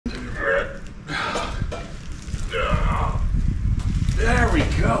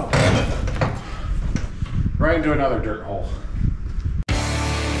right into another dirt hole.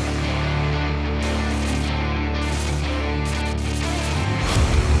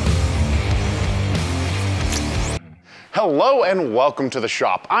 Hello and welcome to the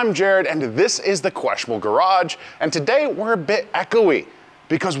shop. I'm Jared and this is the Questionable Garage, and today we're a bit echoey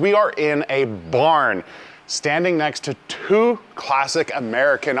because we are in a barn standing next to two classic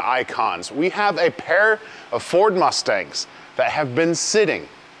American icons. We have a pair of Ford Mustangs that have been sitting,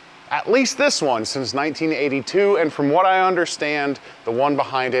 at least this one, since 1982, and from what I understand, the one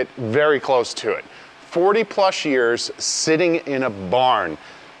behind it, very close to it. 40 plus years sitting in a barn,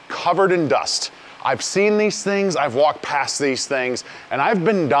 covered in dust. I've seen these things, I've walked past these things, and I've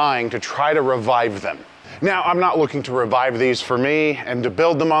been dying to try to revive them. Now, I'm not looking to revive these for me and to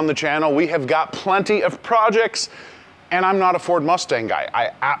build them on the channel. We have got plenty of projects, and I'm not a Ford Mustang guy.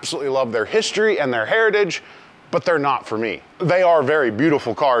 I absolutely love their history and their heritage, but they're not for me. They are very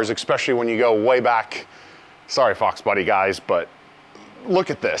beautiful cars, especially when you go way back. Sorry, Fox Buddy guys, but look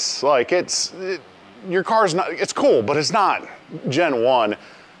at this. Like, your car's not, it's cool, but it's not Gen 1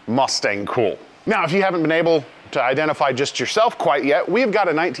 Mustang cool. Now, if you haven't been able to identify just yourself quite yet, we've got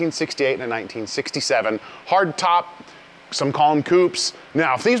a 1968 and a 1967 hard top, some call them coupes.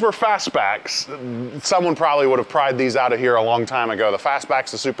 Now, if these were fastbacks, someone probably would have pried these out of here a long time ago. The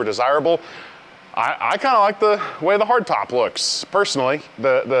fastback's the super desirable. I kind of like the way the hard top looks. Personally,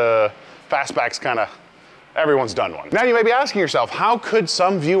 the fastback's kind of, everyone's done one. Now you may be asking yourself, how could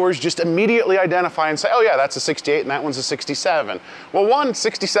some viewers just immediately identify and say, oh yeah, that's a 68 and that one's a 67? Well, one,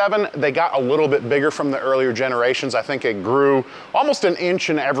 67, they got a little bit bigger from the earlier generations. I think it grew almost an inch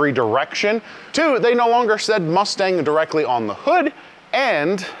in every direction. Two, they no longer said Mustang directly on the hood.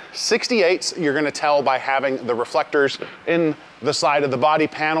 And 68s, you're gonna tell by having the reflectors in the side of the body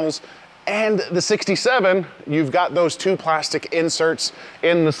panels. And the 67, you've got those two plastic inserts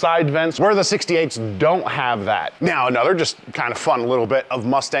in the side vents, where the 68s don't have that. Now, another just kind of fun little bit of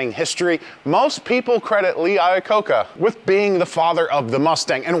Mustang history. Most people credit Lee Iacocca with being the father of the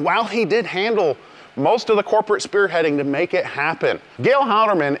Mustang. And while he did handle most of the corporate spearheading to make it happen, Gale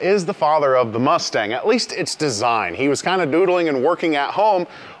Halderman is the father of the Mustang, at least its design. He was kind of doodling and working at home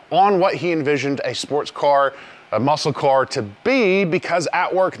on what he envisioned a sports car, a muscle car to be, because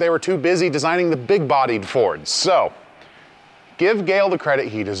at work they were too busy designing the big-bodied Fords. So, give Gale the credit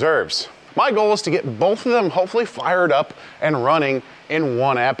he deserves. My goal is to get both of them hopefully fired up and running in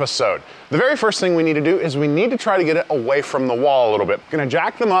one episode. The very first thing we need to do is we need to try to get it away from the wall a little bit. Gonna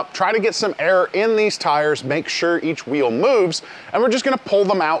jack them up, try to get some air in these tires, make sure each wheel moves, and we're just gonna pull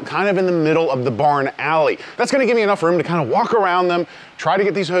them out kind of in the middle of the barn alley. That's gonna give me enough room to kind of walk around them, try to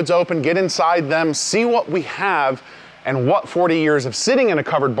get these hoods open, get inside them, see what we have and what 40 years of sitting in a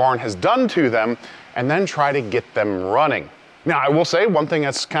covered barn has done to them, and then try to get them running. Now, I will say one thing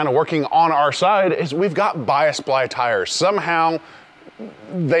that's kind of working on our side is we've got bias ply tires. Somehow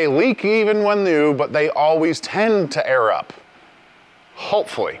they leak even when new, but they always tend to air up,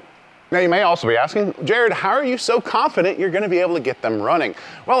 hopefully. Now, you may also be asking, Jared, how are you so confident you're gonna be able to get them running?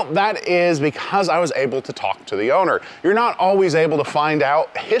 Well, that is because I was able to talk to the owner. You're not always able to find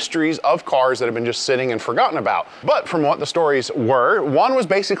out histories of cars that have been just sitting and forgotten about. But from what the stories were, one was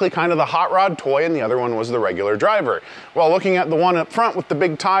basically kind of the hot rod toy and the other one was the regular driver. Well, looking at the one up front with the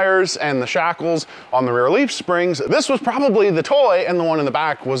big tires and the shackles on the rear leaf springs, this was probably the toy and the one in the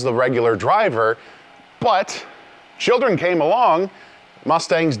back was the regular driver. But children came along.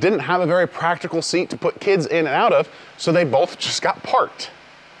 Mustangs didn't have a very practical seat to put kids in and out of, so they both just got parked.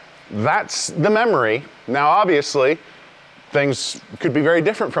 That's the memory. Now, obviously, things could be very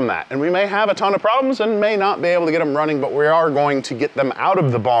different from that, and we may have a ton of problems and may not be able to get them running, but we are going to get them out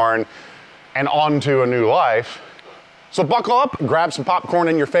of the barn and onto a new life. So buckle up, grab some popcorn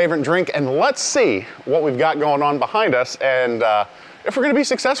and your favorite drink, and let's see what we've got going on behind us and if we're gonna be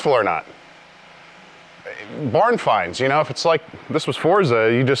successful or not. Barn finds, you know, if it's like this was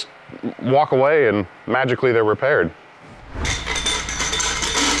Forza, you just walk away and magically they're repaired.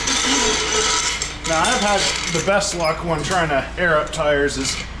 Now, I've had the best luck when trying to air up tires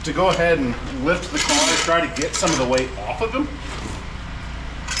is to go ahead and lift the car, try to get some of the weight off of them.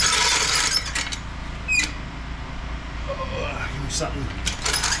 Give me something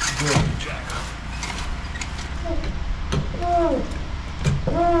good, Jack.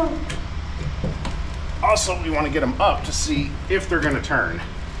 Also, we want to get them up to see if they're going to turn.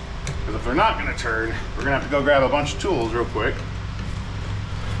 Because if they're not going to turn, we're going to have to go grab a bunch of tools real quick.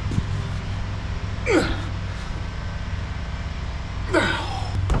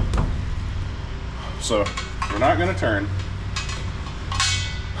 So, we're not going to turn.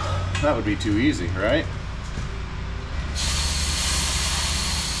 That would be too easy, right?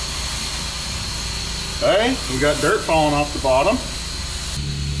 Hey, we got dirt falling off the bottom.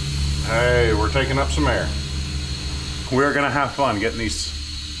 Hey, we're taking up some air. We're gonna have fun getting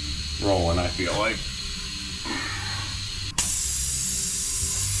these rolling, I feel like.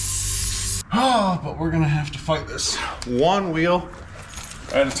 Oh, but we're gonna have to fight this one wheel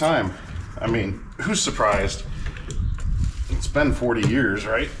at a time. I mean, who's surprised? It's been 40 years,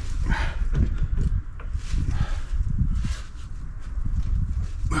 right?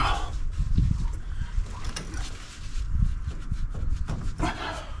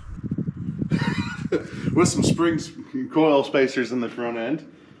 With some springs coil spacers in the front end,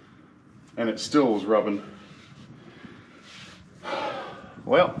 and it still was rubbing.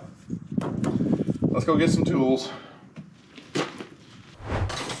 Well, let's go get some tools.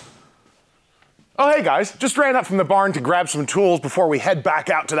 Oh, hey guys, just ran up from the barn to grab some tools before we head back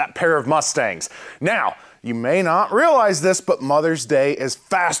out to that pair of Mustangs. Now, you may not realize this, but Mother's Day is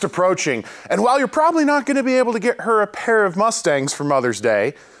fast approaching. And while you're probably not gonna be able to get her a pair of Mustangs for Mother's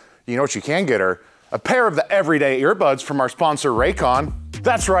Day, you know what you can get her? A pair of the everyday earbuds from our sponsor WireCare.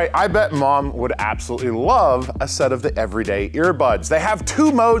 That's right, I bet Mom would absolutely love a set of the everyday earbuds. They have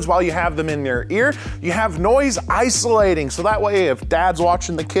 2 modes while you have them in your ear. You have noise isolating, so that way if Dad's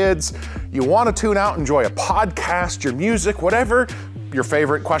watching the kids, you want to tune out, enjoy a podcast, your music, whatever, your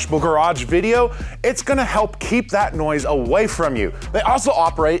favorite Questionable Garage video, it's gonna help keep that noise away from you. They also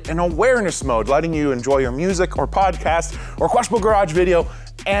operate in awareness mode, letting you enjoy your music or podcast or Questionable Garage video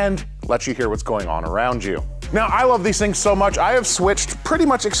and let you hear what's going on around you. Now, I love these things so much, I have switched pretty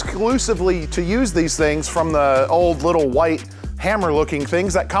much exclusively to use these things from the old little white hammer-looking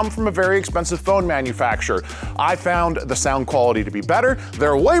things that come from a very expensive phone manufacturer. I found the sound quality to be better,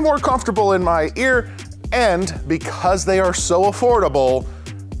 they're way more comfortable in my ear, and because they are so affordable,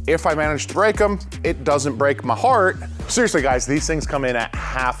 if I manage to break them, it doesn't break my heart. Seriously guys, these things come in at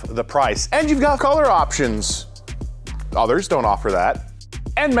half the price, and you've got color options. Others don't offer that.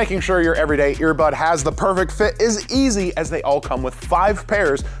 And making sure your everyday earbud has the perfect fit is easy, as they all come with 5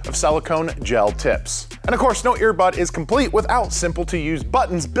 pairs of silicone gel tips. And of course, no earbud is complete without simple to use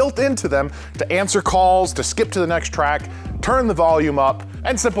buttons built into them to answer calls, to skip to the next track, turn the volume up,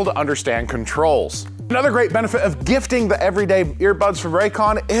 and simple to understand controls. Another great benefit of gifting the everyday earbuds from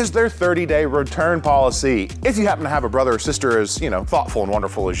WireCare is their 30-day return policy. If you happen to have a brother or sister as, thoughtful and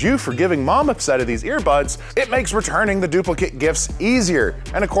wonderful as you for giving Mom a set of these earbuds, it makes returning the duplicate gifts easier.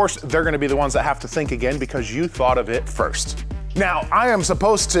 And of course, they're gonna be the ones that have to think again because you thought of it first. Now, I am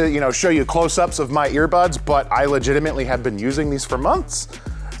supposed to, show you close-ups of my earbuds, but I legitimately have been using these for months.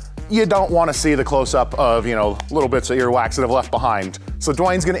 You don't want to see the close-up of, little bits of earwax that I've left behind. So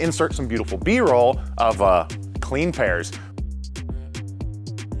Dwayne's gonna insert some beautiful B-roll of clean pairs.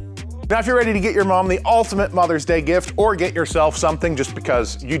 Now, if you're ready to get your mom the ultimate Mother's Day gift or get yourself something just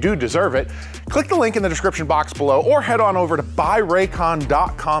because you do deserve it, click the link in the description box below or head on over to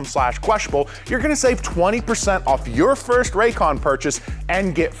buyraycon.com/questionable. You're gonna save 20% off your first Raycon purchase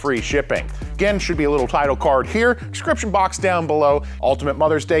and get free shipping. Again, should be a little title card here, description box down below. Ultimate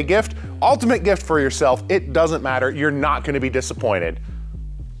Mother's Day gift, ultimate gift for yourself. It doesn't matter, you're not gonna be disappointed.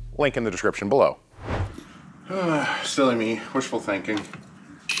 Link in the description below. Silly me, wishful thinking.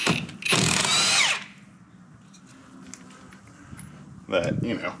 That,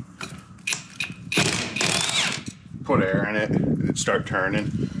 put air in it, it'd start turning.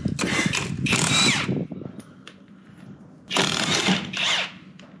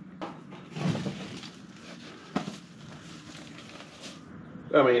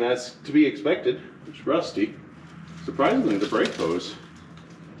 I mean, that's to be expected. It's rusty. Surprisingly, the brake hose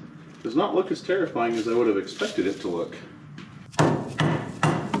does not look as terrifying as I would have expected it to look.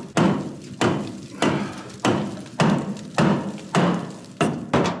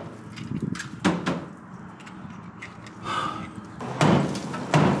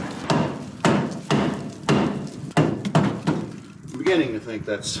 Beginning to think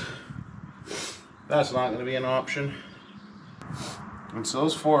that's not going to be an option. And so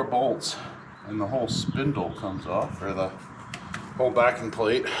those 4 bolts and the whole spindle comes off, or the whole backing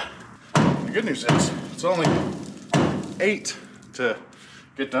plate. The good news is it's only 8 to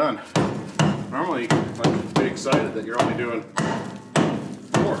get done. Normally, I'd be excited that you're only doing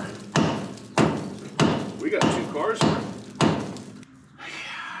 4. We got 2 cars.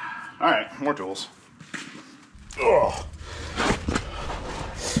 All right, more tools. Ugh.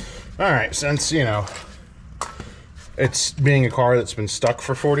 All right, since, it's being a car that's been stuck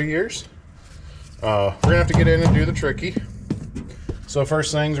for 40 years, we're gonna have to get in and do the tricky. So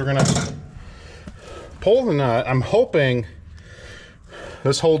first things, we're gonna pull the nut. I'm hoping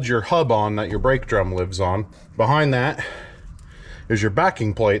this holds your hub on that your brake drum lives on. Behind that is your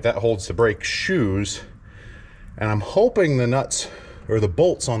backing plate that holds the brake shoes And I'm hoping the nuts or the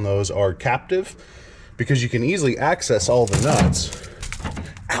bolts on those are captive, because you can easily access all the nuts.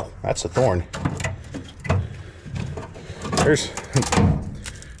 Ow, that's a thorn. There's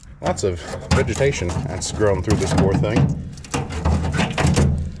lots of vegetation that's grown through this poor thing.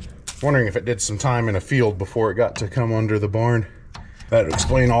 Wondering if it did some time in a field before it got to come under the barn. That would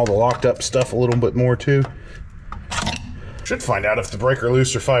explain all the locked up stuff a little bit more too. Should find out if the breaker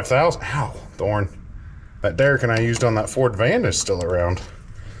looser 5000. Ow, thorn. That derrick I used on that Ford van is still around.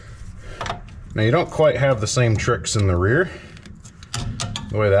 Now you don't quite have the same tricks in the rear,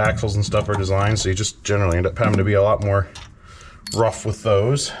 the way the axles and stuff are designed, so you just generally end up having to be a lot more rough with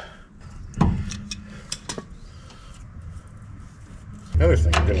those. The other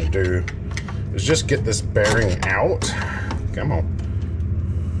thing I'm gonna do is just get this bearing out. Come on.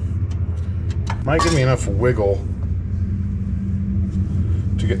 Might give me enough wiggle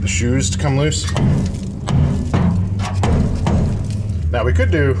to get the shoes to come loose. Now we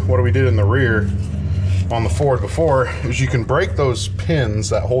could do what we did in the rear on the Ford before, is you can break those pins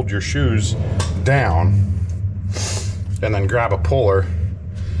that hold your shoes down and then grab a puller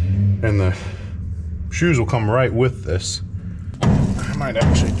and the shoes will come right with this. I might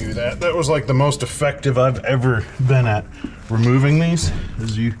actually do that. That was like the most effective I've ever been at removing these,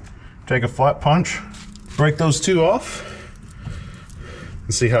 is you take a flat punch, break those two off,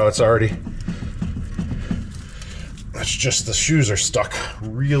 and see how it's already, it's just the shoes are stuck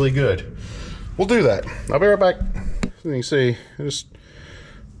really good. We'll do that. I'll be right back. As you can see, I just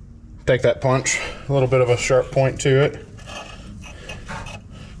take that punch, a little bit of a sharp point to it.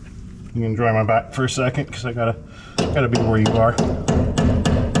 You can dry my back for a second because I gotta be where you are.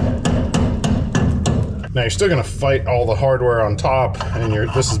 Now you're still gonna fight all the hardware on top, and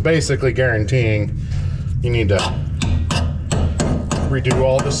this is basically guaranteeing you need to redo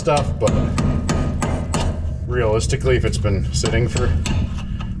all this stuff, but realistically, if it's been sitting for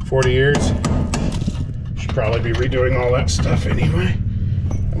 40 years, you should probably be redoing all that stuff anyway.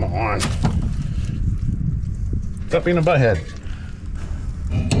 Come on. Stop being a butthead.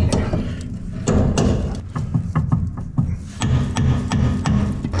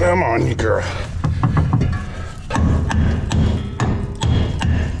 Come on, you girl.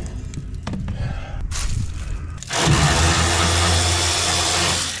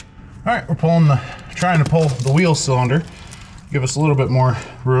 All right, we're trying to pull the wheel cylinder, give us a little bit more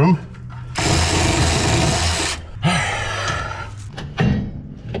room.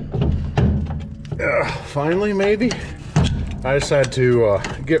 Finally, maybe. I just had to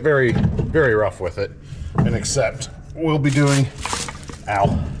get very, very rough with it and accept we'll be doing,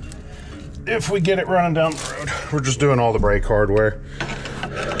 ow, if we get it running down the road, we're just doing all the brake hardware.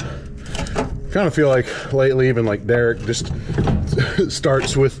 Kind of feel like lately, even like Derek just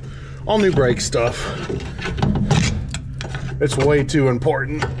starts with all new brake stuff. It's way too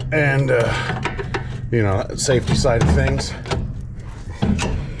important, and you know, safety side of things.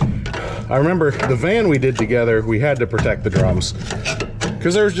 I remember the van we did together, we had to protect the drums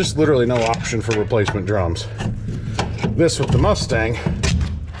because there was just literally no option for replacement drums. This with the Mustang,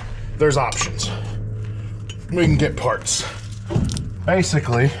 there's options. We can get parts.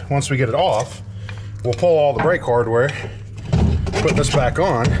 Basically, once we get it off, we'll pull all the brake hardware, put this back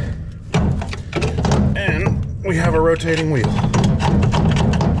on, and we have a rotating wheel.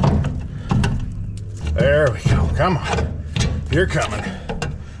 There we go. Come on. You're coming.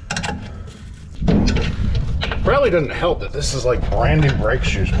 Probably doesn't help that this is like brand new brake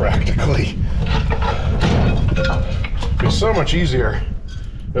shoes practically. It'd be so much easier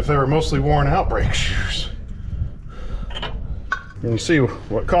if they were mostly worn out brake shoes. And you see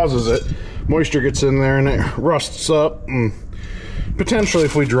what causes it. Moisture gets in there and it rusts up, and potentially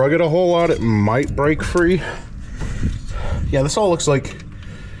if we drug it a whole lot, it might break free. Yeah, this all looks like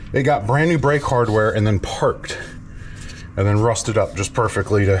it got brand new brake hardware and then parked and then rusted up just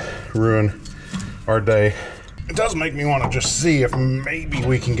perfectly to ruin our day. It does make me want to just see if maybe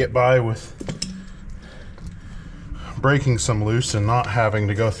we can get by with breaking some loose and not having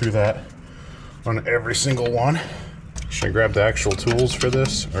to go through that on every single one. Should I grab the actual tools for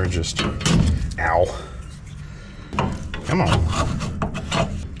this, or just, ow. Come on.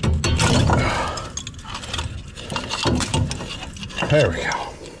 There we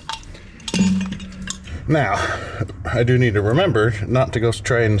go. Now, I do need to remember not to go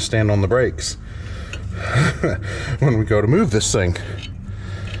try and stand on the brakes when we go to move this thing.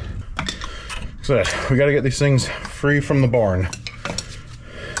 So, we gotta get these things free from the barn.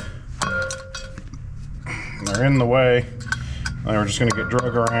 They're in the way. Now we're just gonna get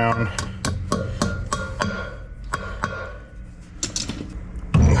drug around.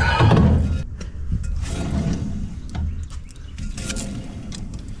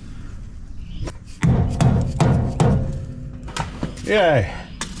 Yay.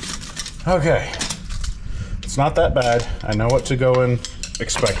 Okay. It's not that bad. I know what to go in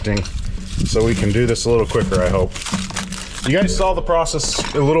expecting, so we can do this a little quicker, I hope. You guys saw the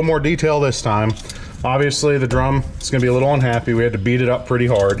process in a little more detail this time. Obviously, the drum is going to be a little unhappy. We had to beat it up pretty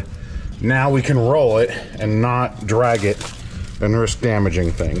hard. Now we can roll it and not drag it and risk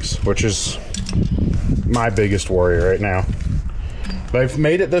damaging things, which is my biggest worry right now. But I've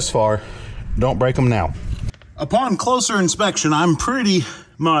made it this far. Don't break them now. Upon closer inspection, I'm pretty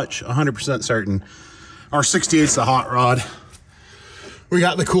much 100% certain our 68's the hot rod. We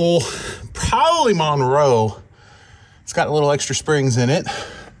got the cool, probably Monroe. It's got a little extra springs in it.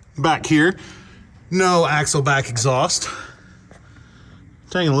 Back here, no axle back exhaust.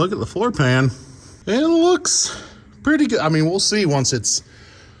 Taking a look at the floor pan, it looks pretty good. I mean, we'll see once it's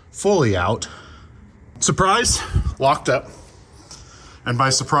fully out. Surprised, locked up. And by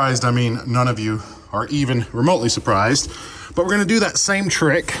surprised, I mean none of you are even remotely surprised. But we're gonna do that same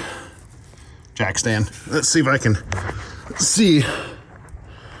trick. Jack stand. Let's see if I can see.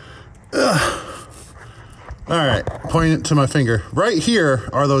 All right, point it to my finger. Right here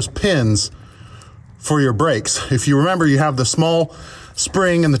are those pins for your brakes. If you remember, you have the small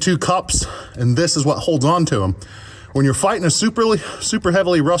spring and the two cups, and this is what holds on to them. When you're fighting a super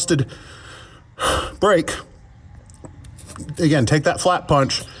heavily rusted brake, again, take that flat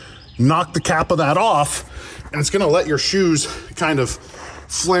punch, knock the cap of that off, and it's gonna let your shoes kind of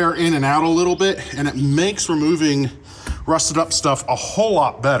flare in and out a little bit, and it makes removing rusted up stuff a whole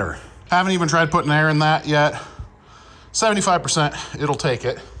lot better. Haven't even tried putting air in that yet. 75%, it'll take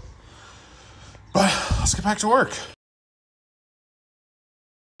it. But let's get back to work.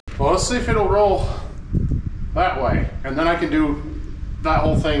 Well, let's see if it'll roll that way, and then I can do that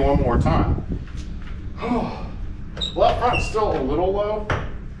whole thing one more time. Left front's still a little low.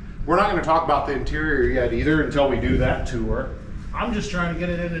 We're not gonna talk about the interior yet either until we do that tour. I'm just trying to get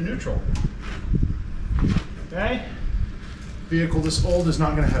it into neutral. Okay? Vehicle this old is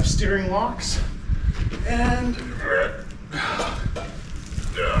not gonna have steering locks. And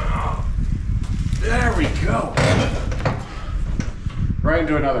there we go. Right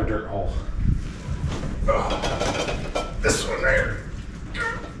into another dirt hole. This one there.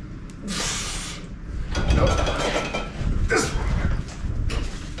 Nope. This one.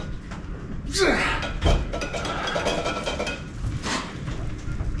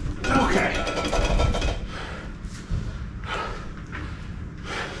 Okay.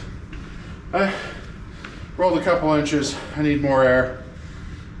 I rolled a couple inches. I need more air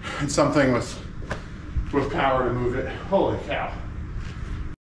and something with power to move it. Holy cow.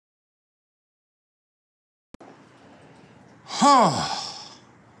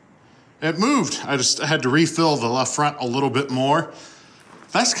 It moved. I had to refill the left front a little bit more.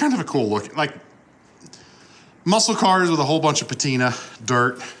 That's kind of a cool look. Like muscle cars with a whole bunch of patina,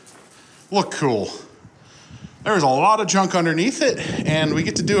 dirt. Look cool. There's a lot of junk underneath it, and we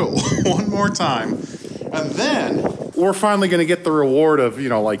get to do it one more time. And then we're finally gonna get the reward of, you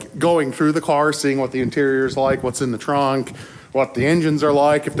know, like going through the car, seeing what the interior is like, what's in the trunk, what the engines are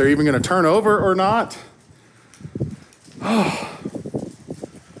like, if they're even gonna turn over or not.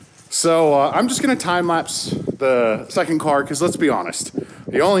 So I'm just gonna time lapse the second car, because let's be honest,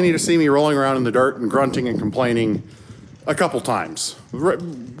 you only need to see me rolling around in the dirt and grunting and complaining a couple times.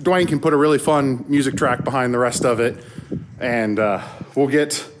 Dwayne can put a really fun music track behind the rest of it, and we'll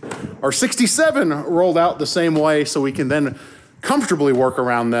get our 67 rolled out the same way so we can then comfortably work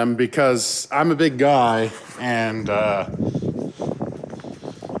around them, because I'm a big guy, and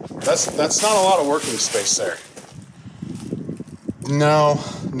that's not a lot of working space there. No,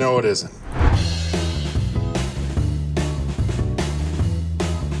 it isn't.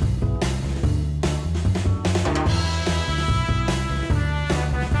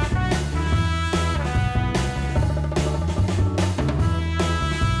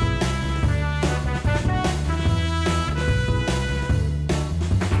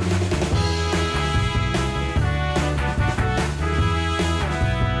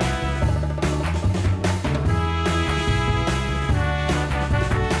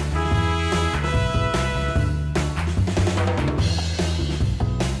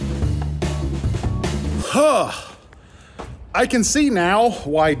 I can see now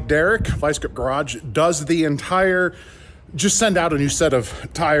why Derek, Vice Grip Garage, does the entire, just send out a new set of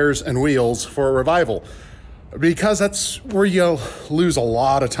tires and wheels for a revival, because that's where you'll lose a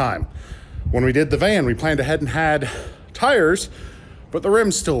lot of time. When we did the van, we planned ahead and had tires, but the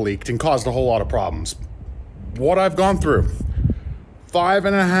rims still leaked and caused a whole lot of problems. What I've gone through,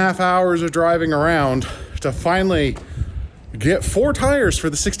 5.5 hours of driving around to finally get 4 tires for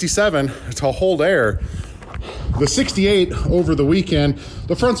the 67 to hold air. the 68 over the weekend.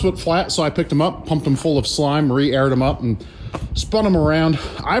 The fronts went flat, so I picked them up, pumped them full of slime, re-aired them up, and spun them around.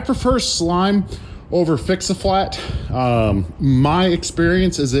 I prefer slime over Fix-A-Flat. My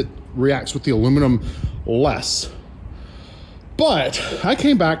experience is it reacts with the aluminum less. But I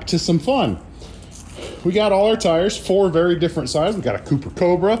came back to some fun. We got all our tires, 4 very different sizes. We got a Cooper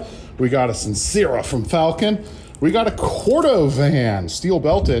Cobra, we got a Sincera from Falcon, we got a Cordo van, steel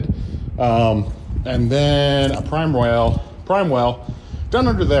belted, and then a Prime Well down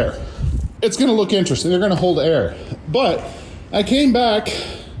under there. It's gonna look interesting. They're gonna hold air. But I came back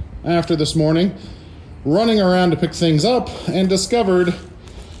after this morning, running around to pick things up, and discovered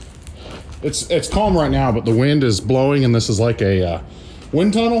it's calm right now, but the wind is blowing, and this is like a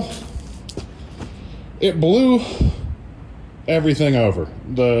wind tunnel. It blew everything over.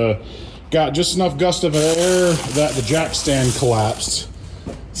 Got just enough gust of air that the jack stand collapsed.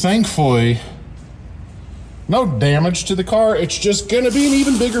 Thankfully, no damage to the car. It's just gonna be an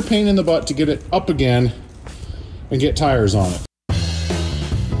even bigger pain in the butt to get it up again and get tires on it.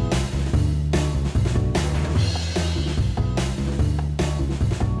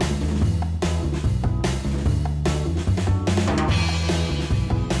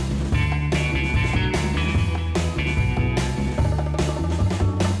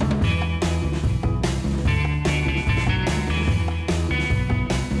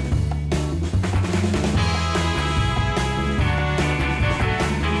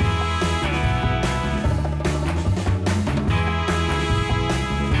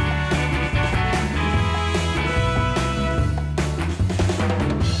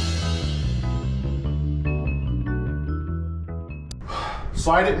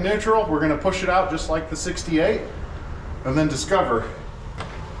 Slide it in neutral, we're gonna push it out just like the 68, and then discover.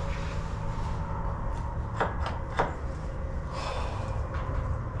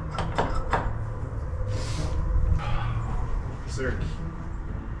 Is there a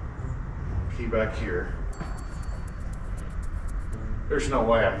key back here? There's no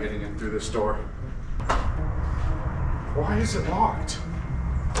way I'm getting in through this door. Why is it locked?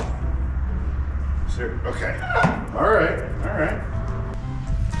 Is there, okay, all right.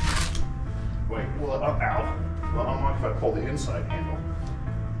 Wait, will it, ow. Well, I don't know if I pull the inside handle.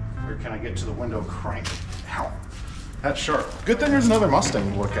 Or can I get to the window crank? Ow, that's sharp. Good thing there's another Mustang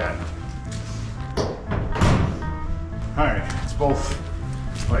to look at. All right, it's both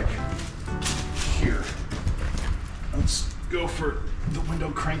like here. Let's go for the window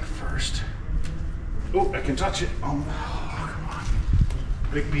crank first. Oh, I can touch it. Oh, come on.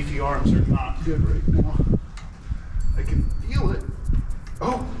 Big beefy arms are not good right now. I can feel it.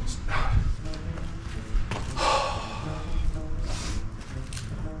 Oh,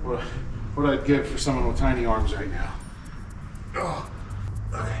 what I'd give for someone with tiny arms right now. Oh,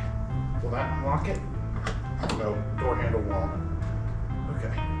 okay. Will that unlock it? No, door handle won't.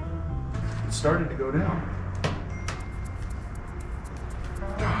 Okay. It started to go down.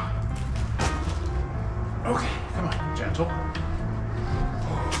 Okay, come on, gentle.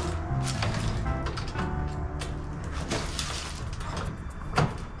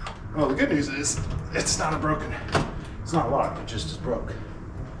 Well, the good news is it's not locked, it just is broke.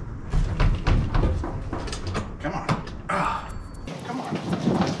 Come on. Come on.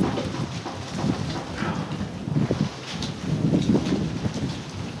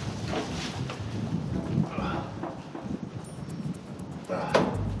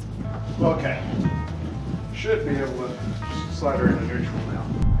 Okay. Should be able to slide her into neutral now.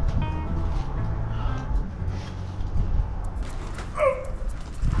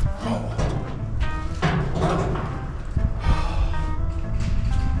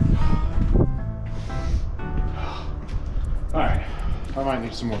 I might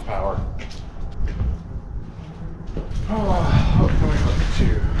need some more power. Oh, what can we hook to?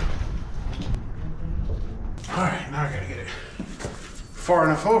 All right, now I gotta get it far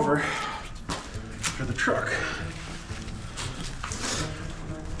enough over for the truck.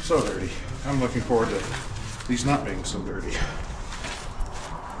 So dirty. I'm looking forward to these not being so dirty.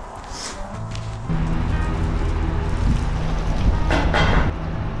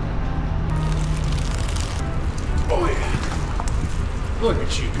 Look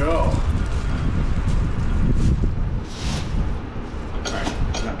at you go. All right,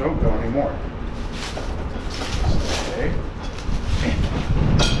 now don't go anymore. Stay.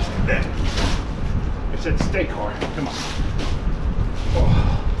 Then. It said stay car. Come on.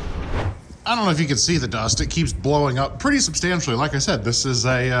 Oh. I don't know if you can see the dust. It keeps blowing up pretty substantially. Like I said, this is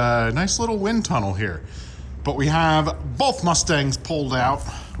a nice little wind tunnel here. But we have both Mustangs pulled out.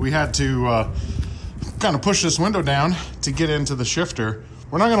 We had to kind of push this window down to get into the shifter.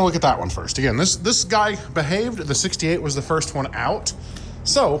 we're not gonna look at that one first. Again, this guy behaved. The 68 was the first one out.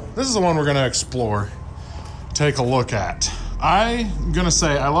 So this is the one we're gonna explore, take a look at. I'm gonna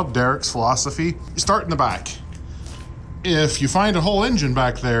say I love Derek's philosophy. You start in the back. If you find a whole engine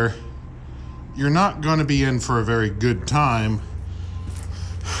back there, you're not gonna be in for a very good time.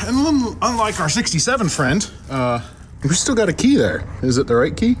 And unlike our 67 friend, we still got a key there. Is it the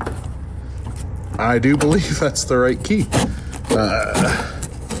right key? I do believe that's the right key.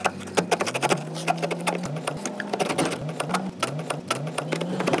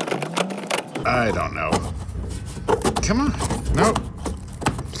 I don't know. Come on. Nope.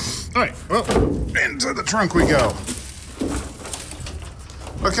 All right, well, into the trunk we go.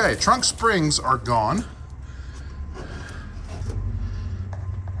 Okay, trunk springs are gone.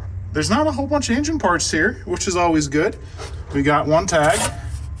 There's not a whole bunch of engine parts here, which is always good. We got one tag.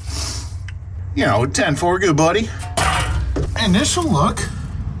 You know, 10-4, good buddy. Initial look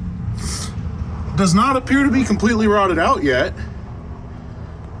does not appear to be completely rotted out yet.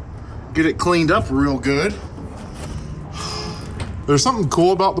 Get it cleaned up real good. There's something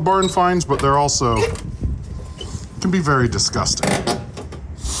cool about the barn finds, but they're also can be very disgusting.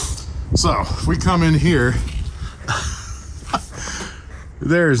 So if we come in here,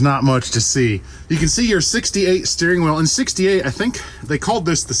 there's not much to see. You can see your 68 steering wheel. In 68, I think they called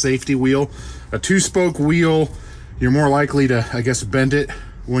this the safety wheel. A 2-spoke wheel, you're more likely to, I guess, bend it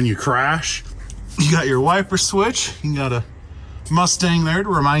when you crash. You got your wiper switch. You got a Mustang there to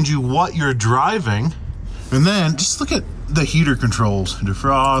remind you what you're driving. And then just look at the heater controls.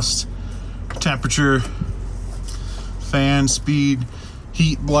 Defrost, temperature, fan speed,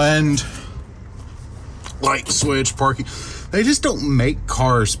 heat blend, light switch, parking. They just don't make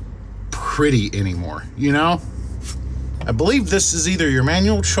cars pretty anymore, you know? I believe this is either your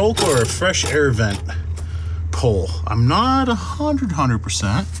manual choke or a fresh air vent pull. I'm not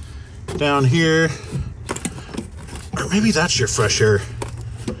 100%. Down here, or maybe that's your fresh air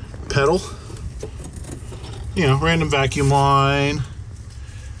pedal. You know, random vacuum line.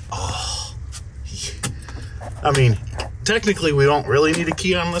 Oh, I mean, technically we don't really need a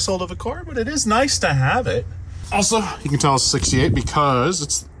key on this old of a car, but it is nice to have it. Also, you can tell it's 68 because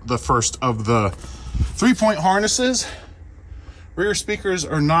it's the first of the 3-point harnesses. Rear speakers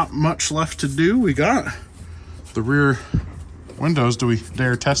are not much left to do. We got the rear windows. Do we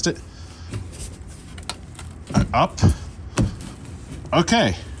dare test it? Up.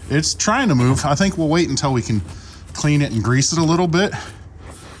 Okay, it's trying to move. I think we'll wait until we can clean it and grease it a little bit.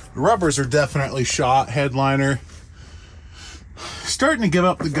 The rubbers are definitely shot. Headliner starting to give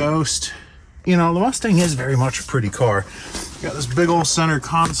up the ghost. You know, the Mustang is very much a pretty car. You got this big old center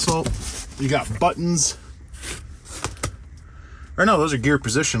console. You got buttons. Or no, those are gear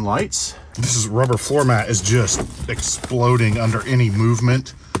position lights. This rubber floor mat is just exploding under any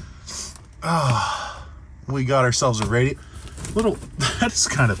movement. We got ourselves a radio. That's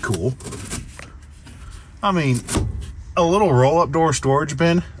kind of cool. I mean, a little roll-up door storage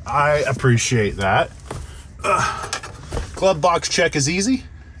bin. I appreciate that. Glove box check is easy.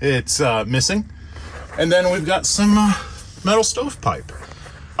 It's missing. And then we've got some metal stovepipe.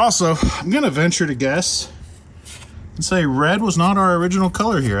 Also, I'm gonna venture to guess and say red was not our original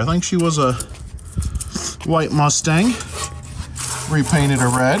color here. I think she was a white Mustang, repainted a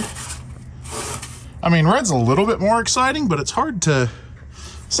red. I mean, red's a little bit more exciting, but it's hard to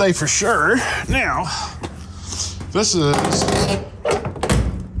say for sure. Now, this is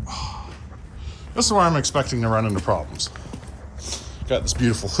where I'm expecting to run into problems. Got this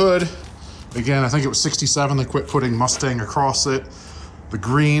beautiful hood. Again, I think it was 67. They quit putting Mustang across it. The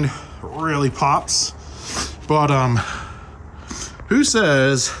green really pops. But who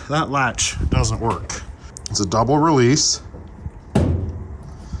says that latch doesn't work? It's a double release.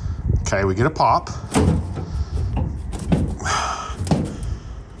 Okay, we get a pop.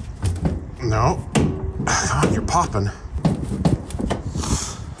 No. Come on, you're popping.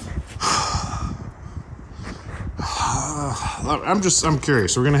 I'm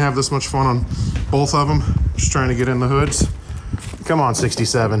curious. We're gonna have this much fun on both of them. Just trying to get in the hoods. Come on,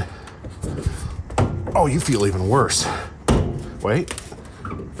 67. Oh, you feel even worse. Wait.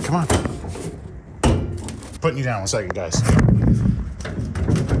 Come on. Putting you down 1 second, guys.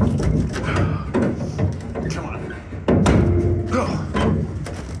 Come on. Oh.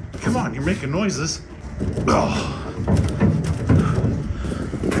 Come on, you're making noises. Oh.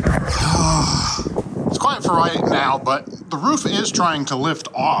 It's quiet for right now, but the roof is trying to lift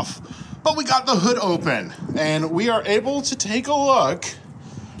off. But we got the hood open, and we are able to take a look.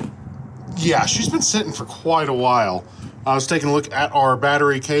 Yeah, she's been sitting for quite a while. I was taking a look at our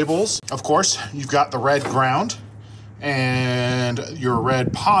battery cables. Of course, you've got the red ground. and your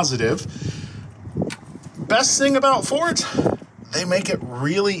red positive. Best thing about Fords, they make it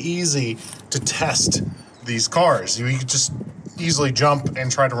really easy to test these cars. You can just easily jump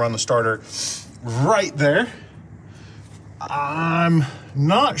and try to run the starter right there. I'm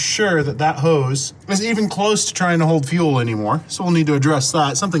not sure that that hose is even close to trying to hold fuel anymore, so we'll need to address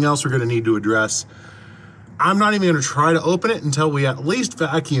that. Something else we're going to need to address. I'm not even going to try to open it until we at least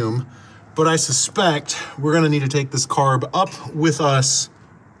vacuum, but I suspect we're going to need to take this carb up with us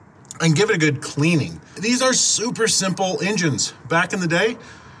and give it a good cleaning. These are super simple engines. Back in the day,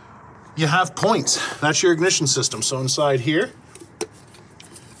 you have points. That's your ignition system. So inside here,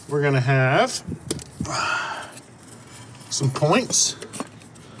 we're going to have some points.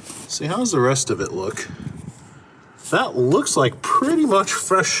 See, how's the rest of it look? That looks like pretty much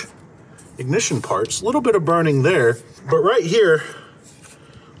fresh ignition parts. A little bit of burning there, but right here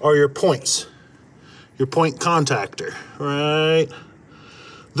are your points. Your point contactor, right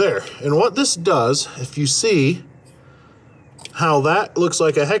there. And what this does, if you see how that looks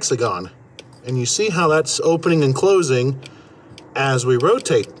like a hexagon, and you see how that's opening and closing as we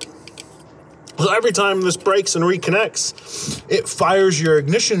rotate. So every time this breaks and reconnects, it fires your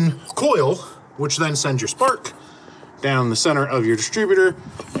ignition coil, which then sends your spark down the center of your distributor,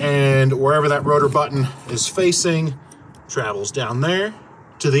 and wherever that rotor button is facing, travels down there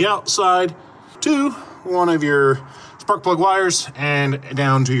to the outside to one of your spark plug wires and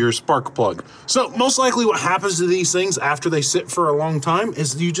down to your spark plug. So most likely what happens to these things after they sit for a long time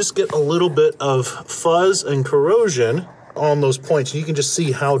is you just get a little bit of fuzz and corrosion on those points. You can just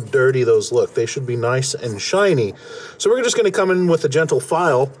see how dirty those look. They should be nice and shiny. So we're just going to come in with a gentle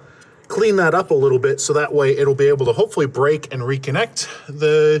file, clean that up a little bit so that way it'll be able to hopefully break and reconnect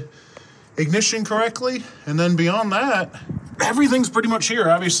the ignition correctly. And then beyond that, everything's pretty much here.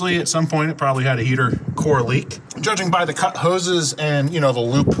 Obviously, at some point, it probably had a heater core leak, judging by the cut hoses and, you know, the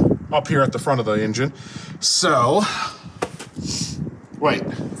loop up here at the front of the engine. So, wait.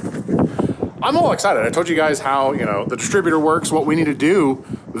 I'm all excited. I told you guys how, you know, the distributor works, what we need to do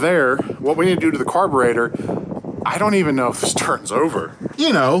there, what we need to do to the carburetor. I don't even know if this turns over.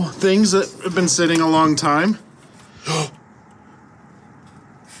 You know, things that have been sitting a long time. All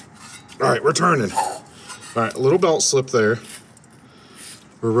right, we're turning. All right, a little belt slip there.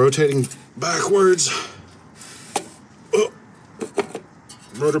 We're rotating backwards. Oh.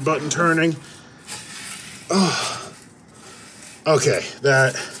 Rotor button turning. Oh. Okay,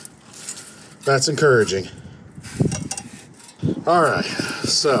 that's encouraging. All right,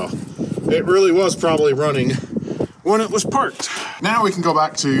 so it really was probably running when it was parked. Now we can go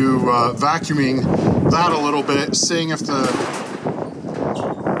back to vacuuming that a little bit, seeing if the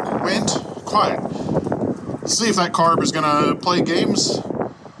wind, quiet. See if that carb is gonna play games,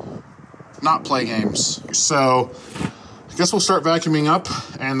 not play games. So I guess we'll start vacuuming up,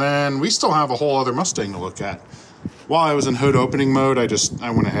 and then we still have a whole other Mustang to look at. While I was in hood opening mode, I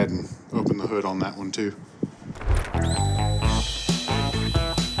went ahead and opened the hood on that one too.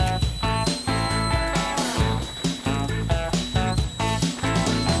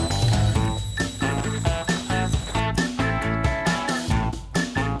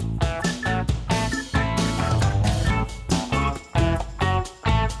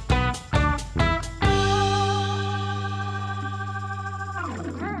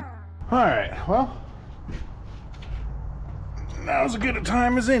 All right, well, now's as good a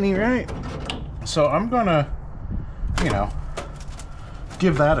time as any, right? So I'm gonna, you know,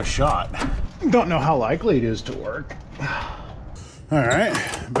 give that a shot. Don't know how likely it is to work. All right,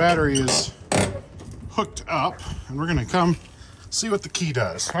 battery is hooked up, and we're gonna come see what the key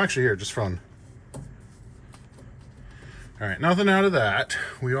does. Actually, here, just fun. All right, nothing out of that.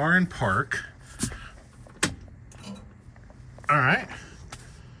 We are in park. All right.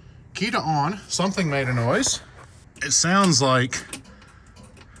 Key to on, something made a noise. It sounds like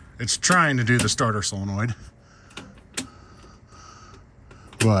it's trying to do the starter solenoid,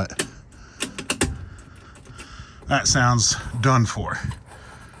 but that sounds done for.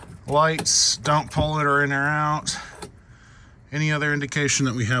 Lights, don't pull it or in or out. Any other indication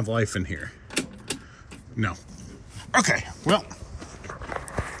that we have life in here? No. Okay, well,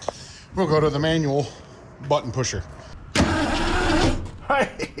 we'll go to the manual button pusher.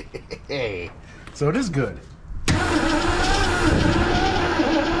 Hey, so it is good.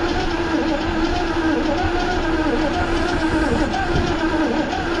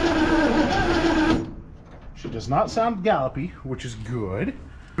 She does not sound gallopy, which is good.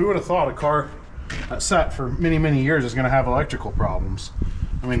 Who would have thought a car that sat for many, many years is going to have electrical problems?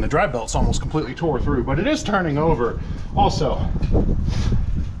 I mean, the drive belt's almost completely tore through, but it is turning over. Also,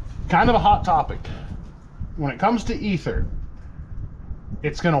 kind of a hot topic. when it comes to ether,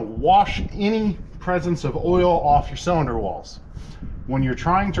 it's going to wash any presence of oil off your cylinder walls. When you're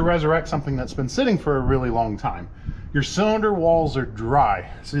trying to resurrect something that's been sitting for a really long time, your cylinder walls are dry.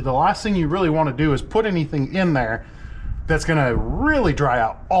 See, the last thing you really want to do is put anything in there that's going to really dry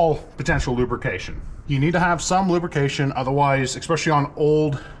out all potential lubrication. You need to have some lubrication, otherwise, especially on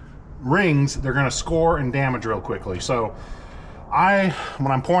old rings, they're going to score and damage real quickly. So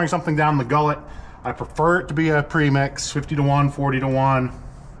when I'm pouring something down the gullet, I prefer it to be a premix, 50 to 1, 40 to 1,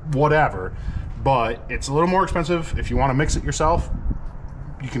 whatever. But it's a little more expensive. If you want to mix it yourself,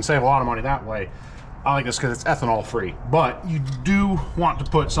 you can save a lot of money that way. I like this because it's ethanol free, but you do want to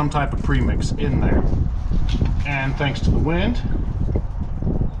put some type of premix in there. And thanks to the wind,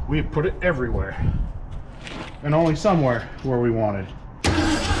 we've put it everywhere and only somewhere where we wanted.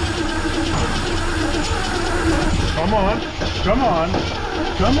 Come on, come on,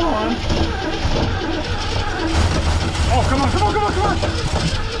 come on. Oh, come on, come on, come on, come on.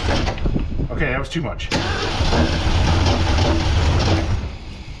 Okay, that was too much.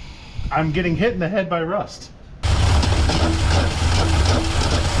 I'm getting hit in the head by rust.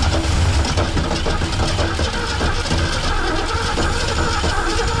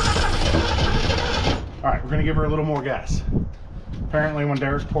 All right, we're gonna give her a little more gas. Apparently when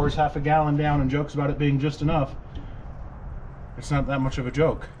Derek pours half a gallon down and jokes about it being just enough, it's not that much of a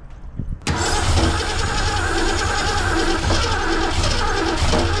joke.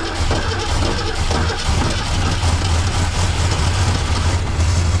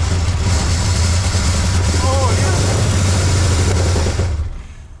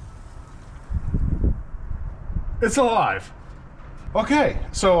 It's alive. Okay,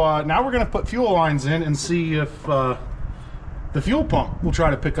 so now we're gonna put fuel lines in and see if the fuel pump will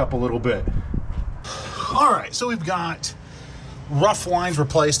try to pick up a little bit. All right, so we've got rough lines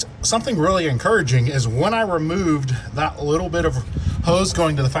replaced. Something really encouraging is when I removed that little bit of hose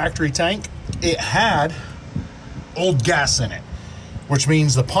going to the factory tank, it had old gas in it, which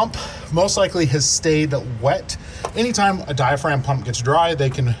means the pump most likely has stayed wet. Anytime a diaphragm pump gets dry,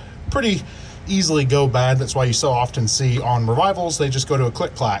 they can pretty easily go bad. That's why you so often see on revivals, they just go to a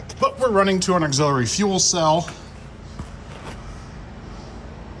click clack. But we're running to an auxiliary fuel cell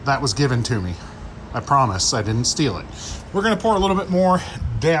that was given to me. I promise I didn't steal it. We're gonna pour a little bit more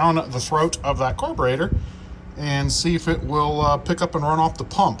down the throat of that carburetor and see if it will pick up and run off the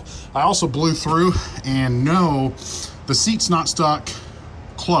pump. I also blew through and know the seat's not stuck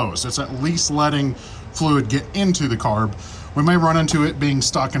closed. It's at least letting fluid get into the carb. We may run into it being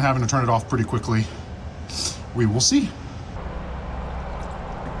stuck and having to turn it off pretty quickly. We will see.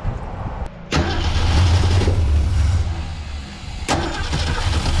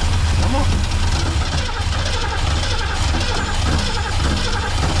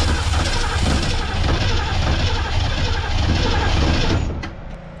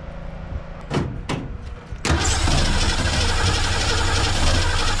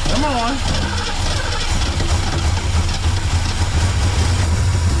 Come on.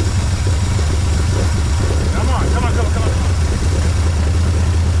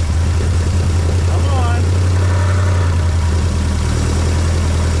 Come on.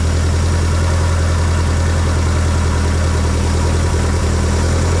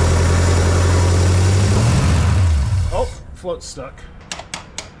 Float's stuck.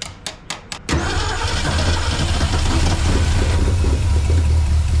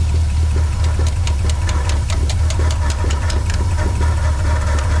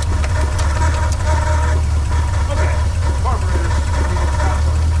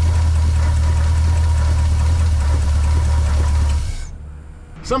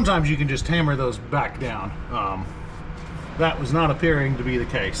 Sometimes you can just hammer those back down. That was not appearing to be the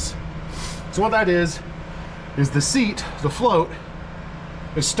case. So what that is the seat, the float,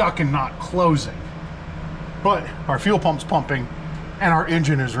 is stuck and not closing. But our fuel pump's pumping and our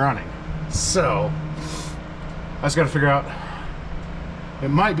engine is running. So I just gotta figure out, it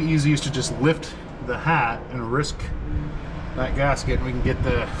might be easiest to just lift the hat and risk that gasket and we can get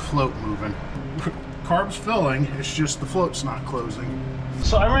the float moving. Carb's filling, it's just the float's not closing.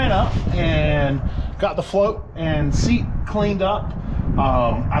 So I ran up and got the float and seat cleaned up.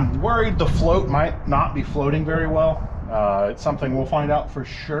 I'm worried the float might not be floating very well. It's something we'll find out for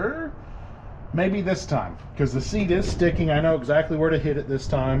sure. Maybe this time, because the seat is sticking. I know exactly where to hit it this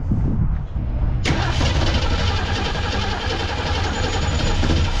time. Come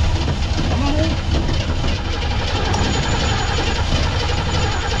on.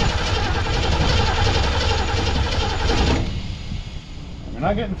 We're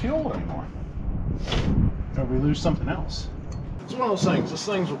not getting fuel anymore. Or we lose something else. It's one of those things. This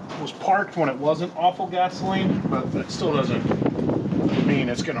thing was parked when it wasn't awful gasoline, but that still doesn't mean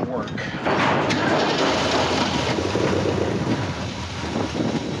it's going to work.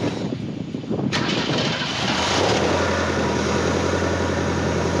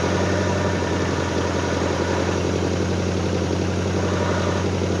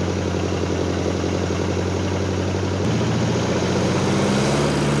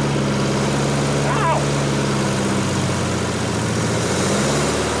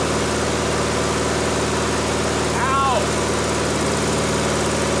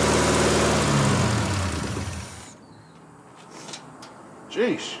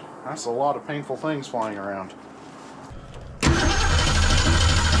 Jeez, that's a lot of painful things flying around.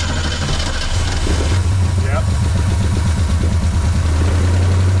 Yep.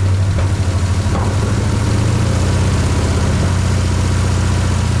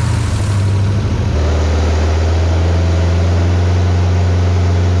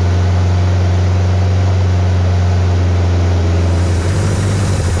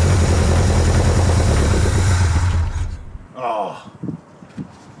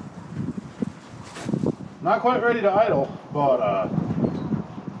 Not quite ready to idle, but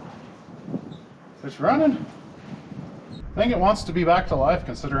it's running. I think it wants to be back to life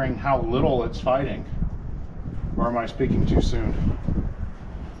considering how little it's fighting. Or am I speaking too soon?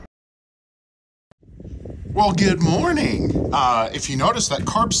 Well, good morning. If you notice, that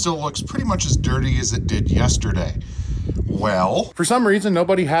carb still looks pretty much as dirty as it did yesterday. Well, for some reason,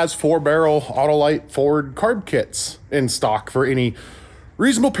 nobody has 4-barrel Autolite Ford carb kits in stock for any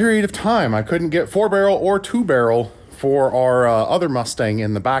reasonable period of time. I couldn't get 4-barrel or 2-barrel for our other Mustang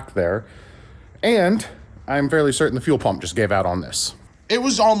in the back there. And I'm fairly certain the fuel pump just gave out on this. It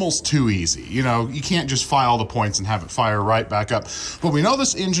was almost too easy. You know, you can't just fly all the points and have it fire right back up. But we know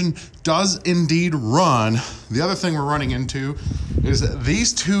this engine does indeed run. The other thing we're running into is that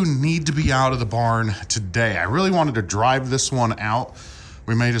these two need to be out of the barn today. I really wanted to drive this one out.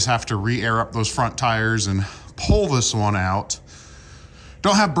 We may just have to re-air up those front tires and pull this one out.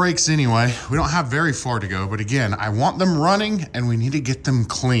 Don't have brakes anyway. We don't have very far to go, but again, I want them running and we need to get them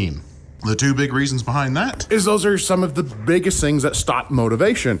clean. The two big reasons behind that is those are some of the biggest things that stop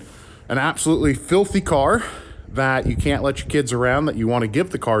motivation. An absolutely filthy car that you can't let your kids around, that you want to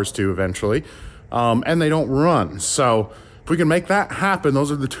give the cars to eventually, and they don't run. So if we can make that happen,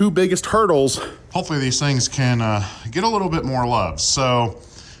 those are the two biggest hurdles. Hopefully these things can get a little bit more love. So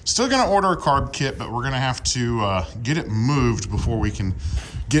still gonna order a carb kit, but we're gonna have to get it moved before we can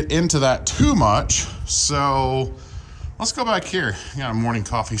get into that too much. So let's go back here. Got a morning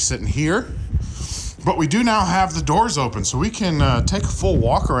coffee sitting here, but we do now have the doors open, so we can take a full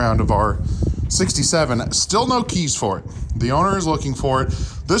walk around of our 67. Still no keys for it. The owner is looking for it.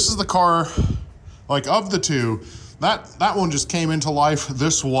 This is the car, like of the two, that one just came into life.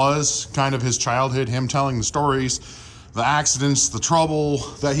 This was kind of his childhood, him telling the stories, the accidents, the trouble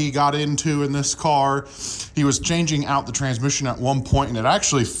that he got into in this car. He was changing out the transmission at one point and it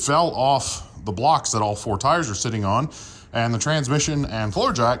actually fell off the blocks that all 4 tires are sitting on, and the transmission and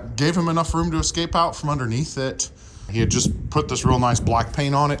floor jack gave him enough room to escape out from underneath it. He had just put this real nice black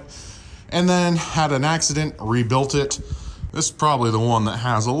paint on it and then had an accident, rebuilt it. This is probably the one that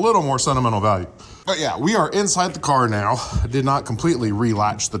has a little more sentimental value. But yeah, we are inside the car now. I did not completely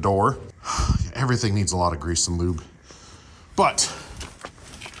relatch the door. Everything needs a lot of grease and lube. But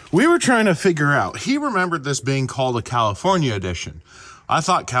we were trying to figure out, he remembered this being called a California edition. I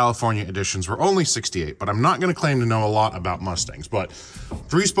thought California editions were only 68, but I'm not going to claim to know a lot about Mustangs. But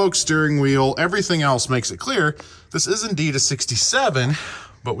 3-spoke steering wheel, everything else makes it clear this is indeed a 67,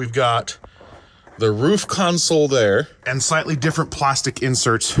 but we've got the roof console there and slightly different plastic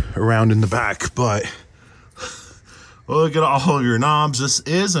inserts around in the back. But look at all of your knobs. This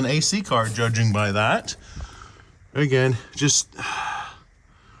is an AC car, judging by that. Again, just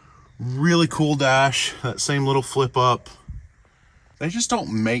really cool dash, that same little flip up. They just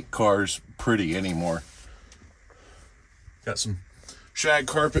don't make cars pretty anymore. Got some shag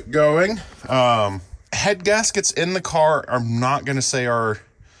carpet going. Head gaskets in the car, I'm not gonna say are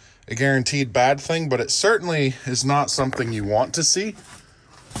a guaranteed bad thing, but it certainly is not something you want to see.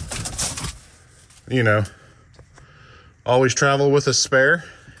 You know, always travel with a spare.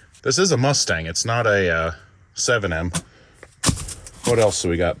 This is a Mustang, it's not a 7M. What else do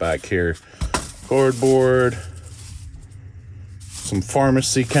we got back here? Cordboard, some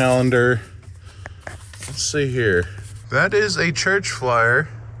pharmacy calendar. Let's see here. That is a church flyer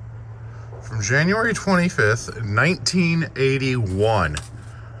from January 25th, 1981.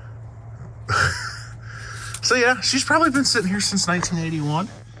 So yeah, she's probably been sitting here since 1981.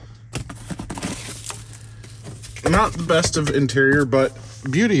 Not the best of interior, but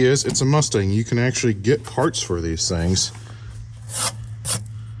beauty is it's a Mustang. You can actually get parts for these things.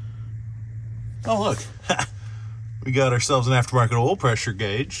 Oh, look. We got ourselves an aftermarket oil pressure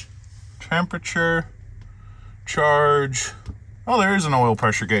gauge. Temperature, charge. Oh, there is an oil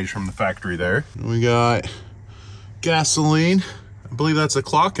pressure gauge from the factory there. We got gasoline. I believe that's a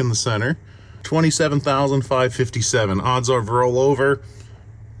clock in the center. 27,557. Odds of rollover,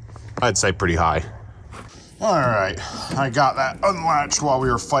 I'd say pretty high. All right, I got that unlatched while we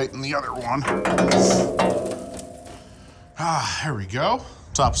were fighting the other one. There we go.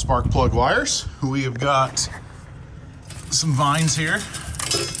 Top spark plug wires. We have got some vines here.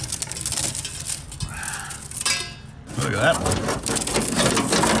 Look at that one.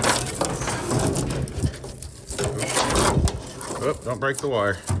 Oh, don't break the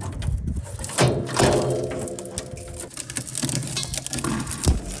wire.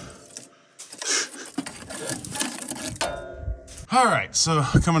 All right, so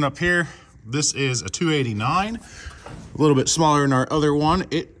coming up here, this is a 289, a little bit smaller than our other one.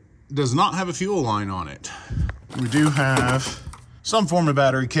 It does not have a fuel line on it. We do have some form of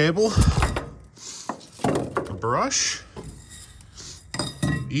battery cable, a brush,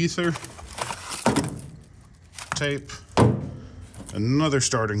 ether, tape, another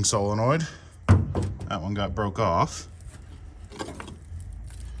starting solenoid. That one got broke off.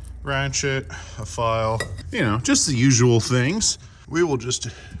 Ratchet, a file, you know, just the usual things. We will just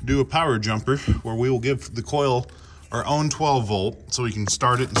do a power jumper where we will give the coil our own 12 volt so we can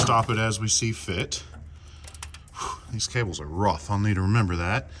start it and stop it as we see fit. Whew, these cables are rough, I'll need to remember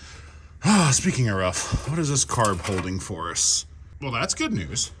that. Speaking of rough, what is this carb holding for us? Well, that's good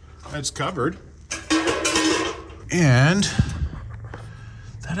news. It's covered. And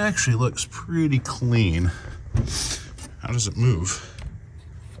that actually looks pretty clean. How does it move?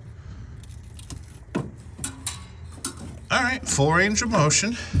 All right, full range of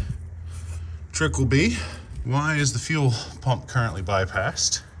motion. Trick will be, why is the fuel pump currently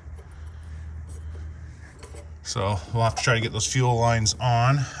bypassed? So we'll have to try to get those fuel lines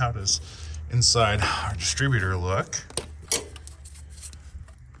on. How does inside our distributor look? It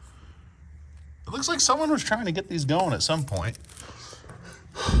looks like someone was trying to get these going at some point.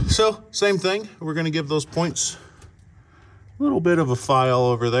 So same thing, we're gonna give those points a little bit of a file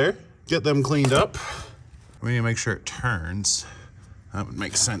over there, get them cleaned up. We need to make sure it turns. That would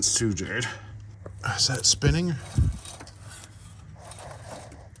make sense too, Jared. Is that spinning?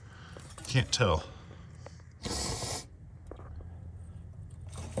 Can't tell.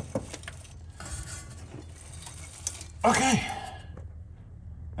 Okay.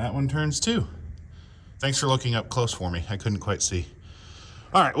 That one turns too. Thanks for looking up close for me. I couldn't quite see.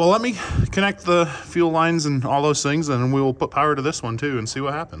 All right, well, let me connect the fuel lines and all those things, and then we will put power to this one too and see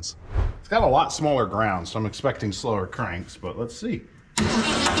what happens. It's got a lot smaller ground, so I'm expecting slower cranks, but let's see.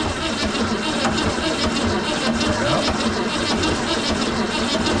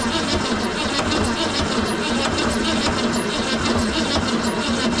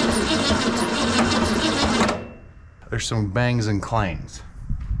 There's some bangs and clangs.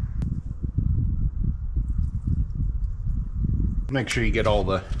 Make sure you get all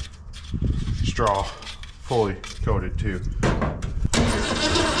the straw fully coated too.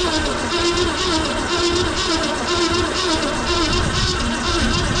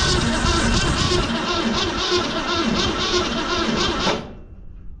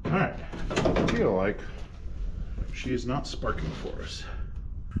 All right, I feel like she is not sparking for us.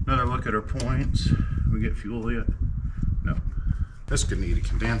 Another look at her points. We get fuel yet? No. This could need a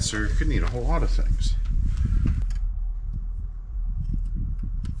condenser, could need a whole lot of things.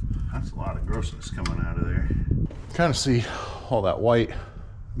 That's a lot of grossness coming out of there. Kind of see all that white,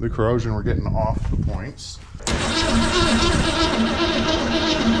 the corrosion we're getting off the points.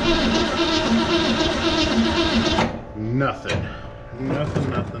 Nothing. Nothing,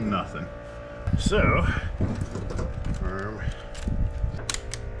 nothing, nothing. So,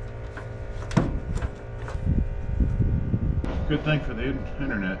 good thing for the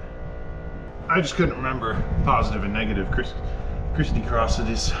internet. I just couldn't remember positive and negative Christy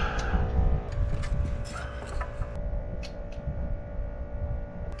crosses.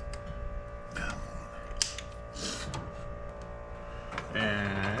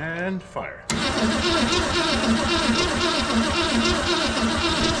 And fire.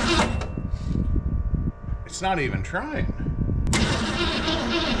 It's not even trying.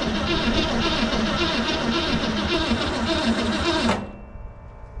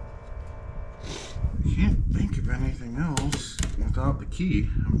 Can't think of anything else without the key.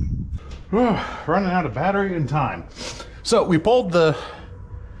 Running out of battery and time. So we pulled the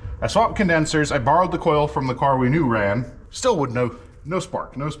I swapped condensers. I borrowed the coil from the car we knew ran. Still would no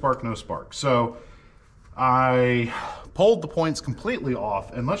spark, no spark, no spark. So I pulled the points completely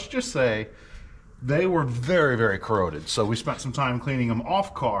off, and let's just say they were very, very corroded. So we spent some time cleaning them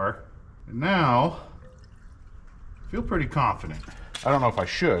off car, and now I feel pretty confident. I don't know if I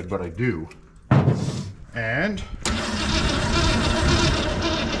should, but I do. And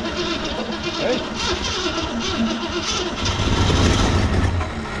okay.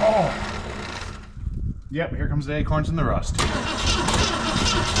 Oh, yep, here comes the acorns and the rust. I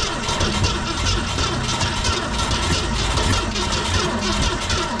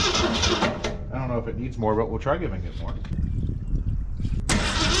don't know if it needs more, but we'll try giving it more.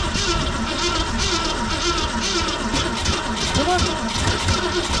 Come on.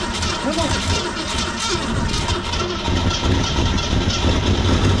 Come on.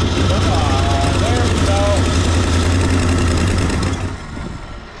 Come on. There we go.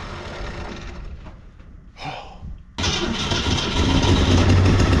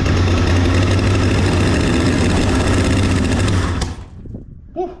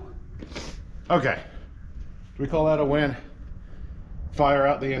 Okay, do we call that a win? Fire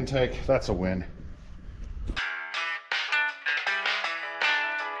out the intake, that's a win.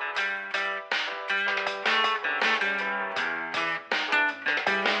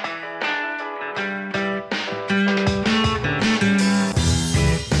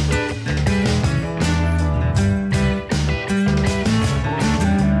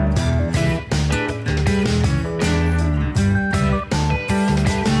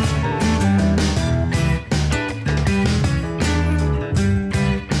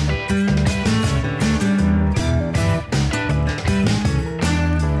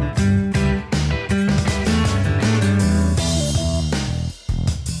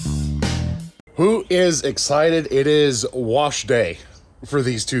 Who is excited? It is wash day for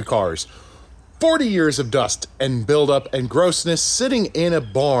these two cars. 40 years of dust and buildup and grossness sitting in a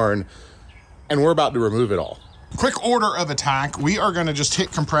barn, and we're about to remove it all. Quick order of attack. We are going to just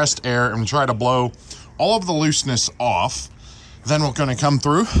hit compressed air and try to blow all of the looseness off. Then we're going to come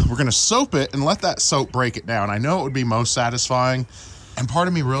through, we're going to soap it and let that soap break it down. I know it would be most satisfying, and part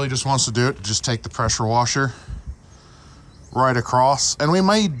of me really just wants to do it, just take the pressure washer right across. And we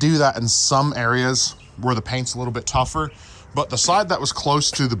may do that in some areas where the paint's a little bit tougher, but the side that was close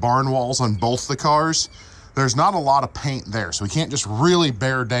to the barn walls on both the cars, there's not a lot of paint there, so we can't just really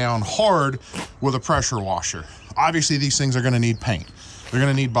bear down hard with a pressure washer. Obviously, these things are gonna need paint. They're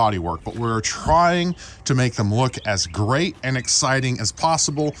gonna need body work, but we're trying to make them look as great and exciting as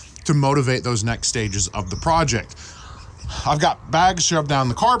possible to motivate those next stages of the project. I've got bags shoved down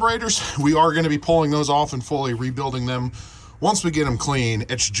the carburetors. We are gonna be pulling those off and fully rebuilding them. Once we get them clean,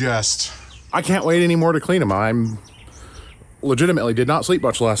 it's just... I can't wait anymore to clean them. I'm legitimately did not sleep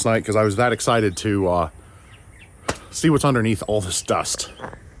much last night because I was that excited to see what's underneath all this dust.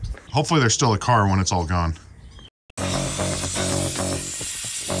 Hopefully there's still a car when it's all gone.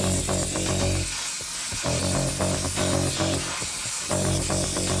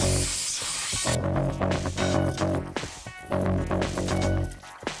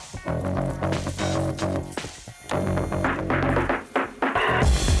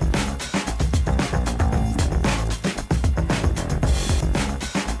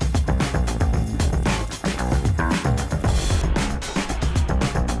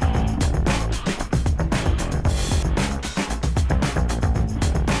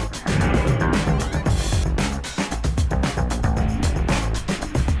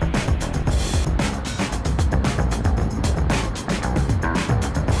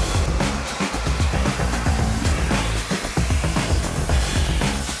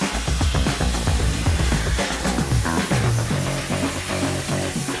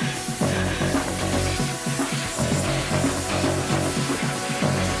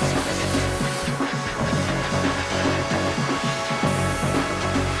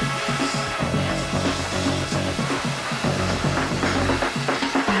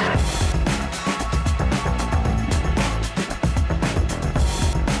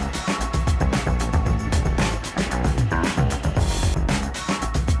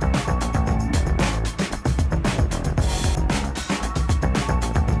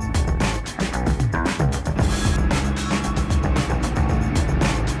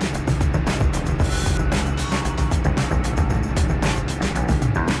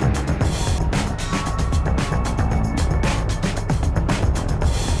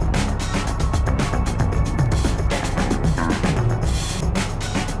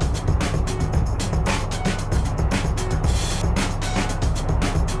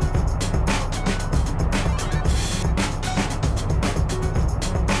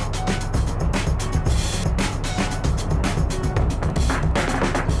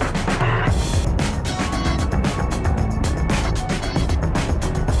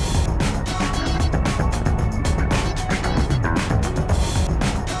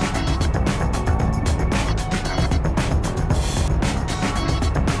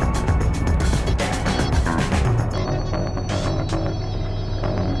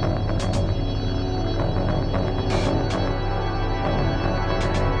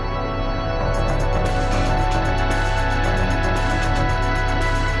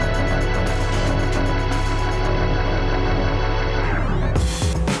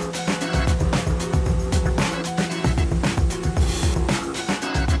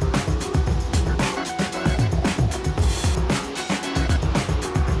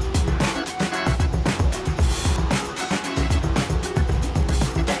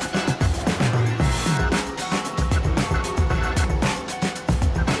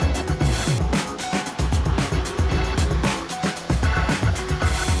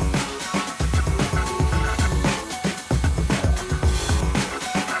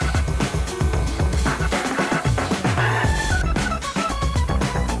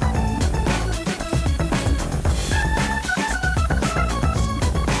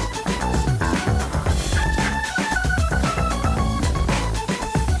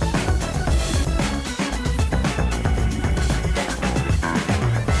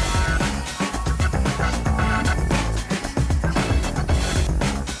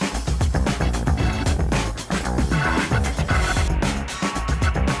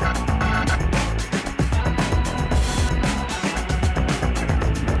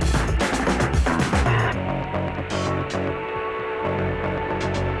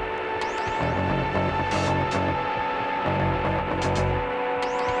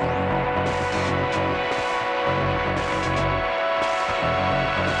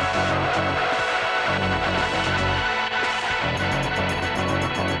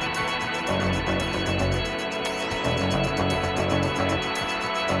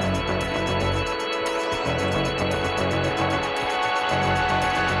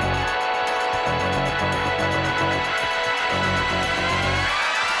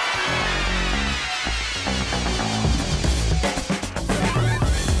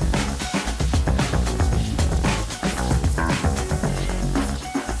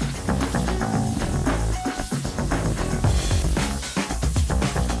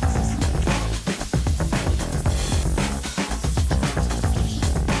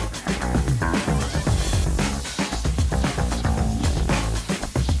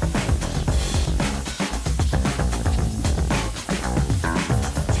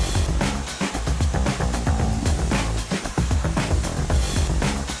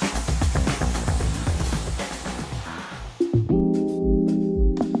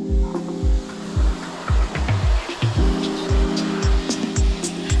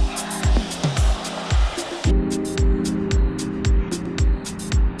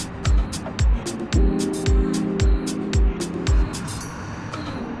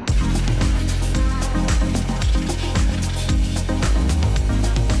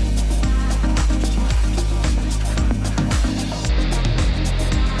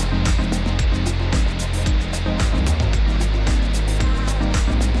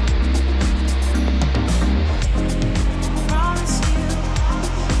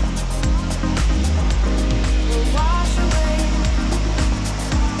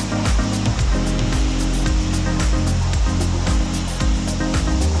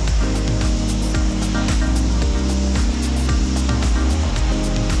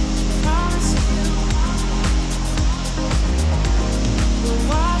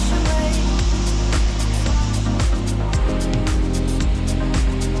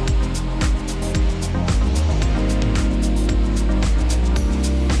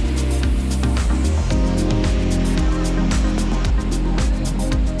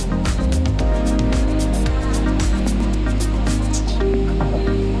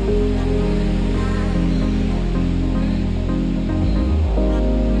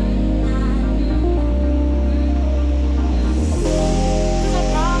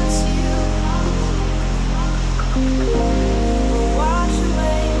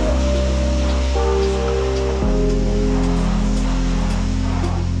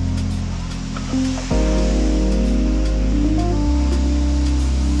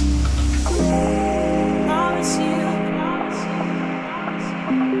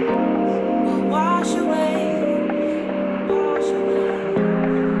 Wash away, wash away.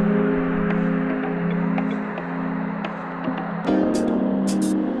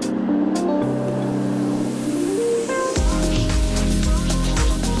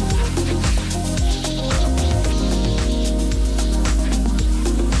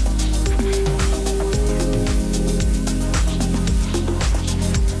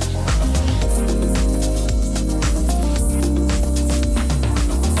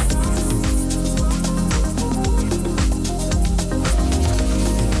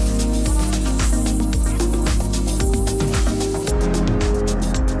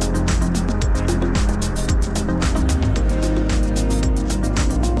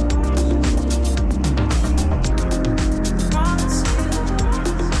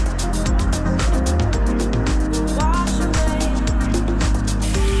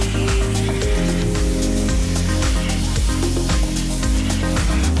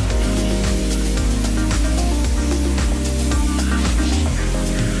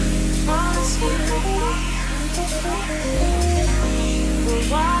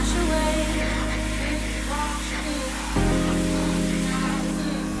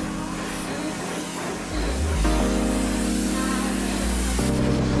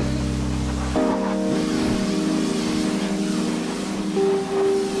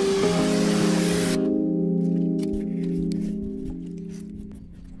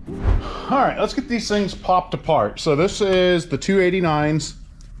 All right, let's get these things popped apart. So this is the 289's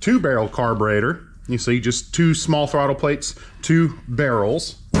 2-barrel carburetor. You see just 2 small throttle plates, 2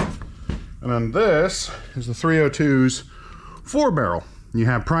 barrels. And then this is the 302's 4-barrel. You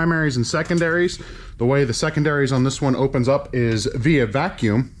have primaries and secondaries. The way the secondaries on this one opens up is via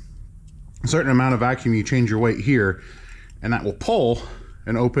vacuum. A certain amount of vacuum, you change your weight here, and that will pull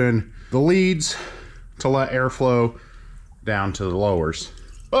and open the leads to let airflow down to the lowers.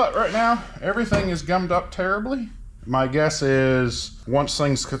 But right now, everything is gummed up terribly. My guess is once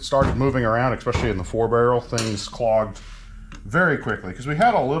things started moving around, especially in the 4-barrel, things clogged very quickly because we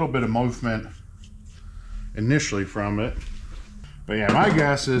had a little bit of movement initially from it. But yeah, my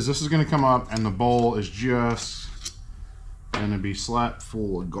guess is this is going to come up and the bowl is just going to be slap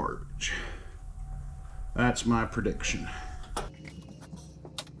full of garbage. That's my prediction.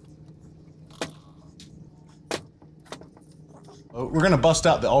 We're going to bust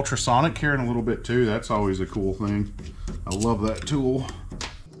out the ultrasonic here in a little bit too. That's always a cool thing. I love that tool.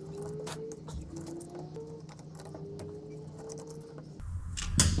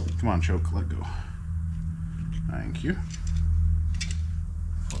 Come on, choke, let go. Thank you.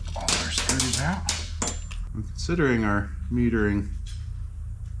 Flip all our screws out. And considering our metering,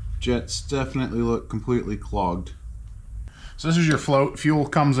 jets definitely look completely clogged. So this is your float. Fuel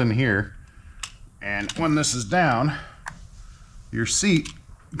comes in here. And when this is down, your seat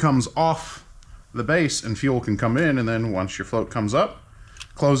comes off the base and fuel can come in, and then once your float comes up,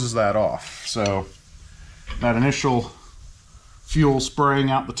 closes that off. So that initial fuel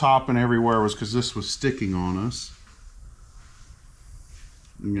spraying out the top and everywhere was because this was sticking on us.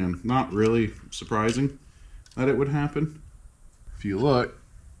 Again, not really surprising that it would happen. If you look,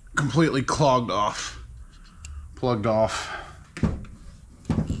 completely clogged off, plugged off.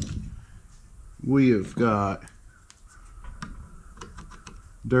 We have got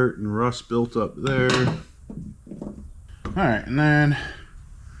dirt and rust built up there. All right, and then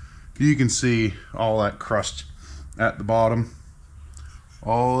you can see all that crust at the bottom.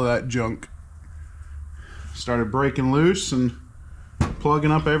 All of that junk started breaking loose and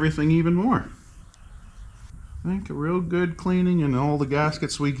plugging up everything even more. I think a real good cleaning and all the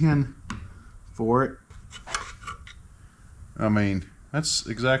gaskets we can for it. I mean, that's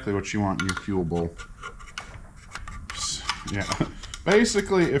exactly what you want in your fuel bowl. Yeah.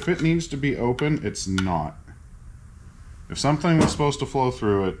 Basically, if it needs to be open, it's not. If something was supposed to flow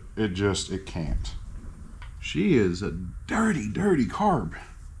through it, it can't. She is a dirty, dirty carb.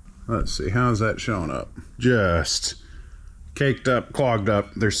 Let's see, how's that showing up? Just caked up, clogged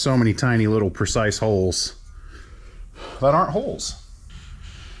up. There's so many tiny little precise holes that aren't holes.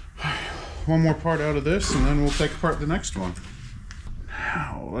 One more part out of this, and then we'll take apart the next one.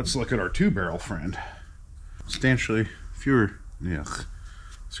 Now, let's look at our 2-barrel friend. Substantially fewer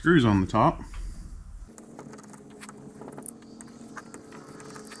screws on the top.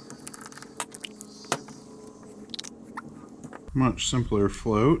 Much simpler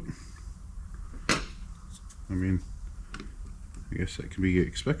float. I mean, I guess that can be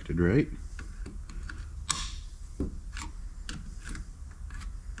expected, right?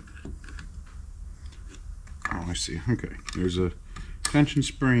 Oh, I see. Okay, there's a tension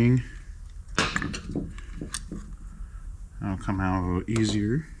spring That'll come out a little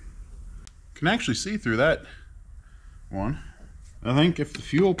easier. Can actually see through that one. I think if the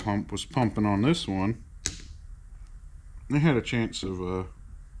fuel pump was pumping on this one, they had a chance of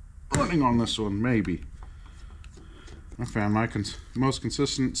running on this one, maybe. I found my most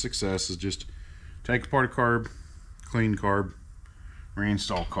consistent success is just take apart a carb, clean carb,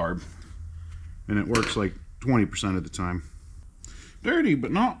 reinstall carb, and it works like 20% of the time. Dirty,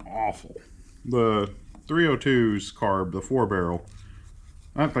 but not awful. The 302's carb, the 4-barrel,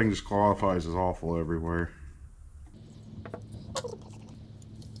 that thing just qualifies as awful everywhere.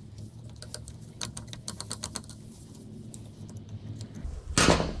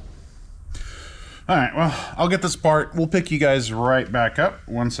 Alright, well, I'll get this apart. We'll pick you guys right back up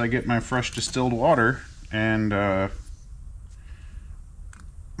once I get my fresh distilled water and have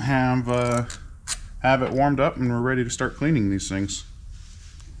it warmed up and we're ready to start cleaning these things.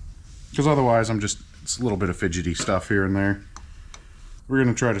 Because otherwise it's a little bit of fidgety stuff here and there. We're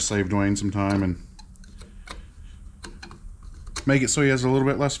going to try to save Dwayne some time and make it so he has a little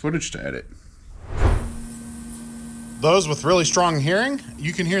bit less footage to edit. Those with really strong hearing,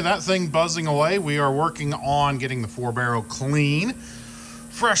 you can hear that thing buzzing away. We are working on getting the 4-barrel clean.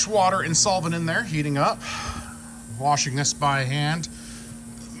 Fresh water and solvent in there, heating up. Washing this by hand.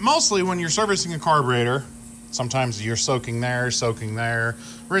 Mostly when you're servicing a carburetor, sometimes you're soaking there,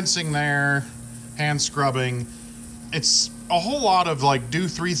 rinsing there, hand scrubbing. It's a whole lot of like do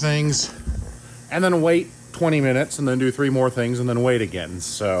 3 things and then wait 20 minutes and then do 3 more things and then wait again.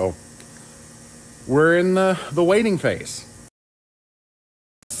 So we're in the waiting phase.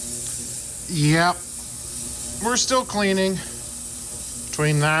 Yep. We're still cleaning.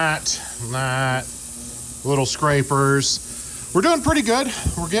 Between that and that, little scrapers. We're doing pretty good.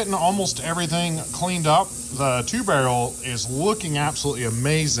 We're getting almost everything cleaned up. The 2-barrel is looking absolutely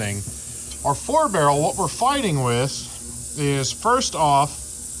amazing. Our 4-barrel, what we're fighting with is, first off,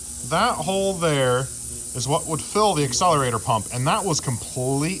 that hole there is what would fill the accelerator pump, and that was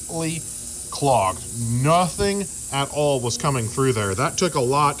completely clogged. Nothing at all was coming through there. That took a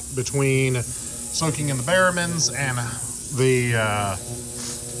lot between soaking in the Barrowmans and the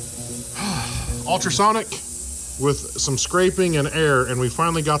ultrasonic with some scraping and air, and we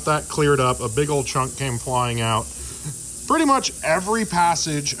finally got that cleared up. A big old chunk came flying out. Pretty much every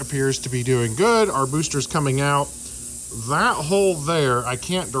passage appears to be doing good. Our booster's coming out. That hole there I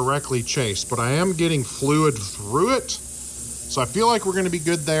can't directly chase, but I am getting fluid through it. So I feel like we're going to be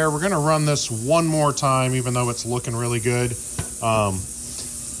good there. We're going to run this one more time, even though it's looking really good.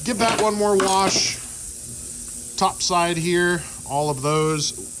 Give that one more wash. Top side here, all of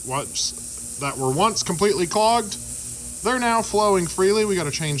those that were once completely clogged, they're now flowing freely. We got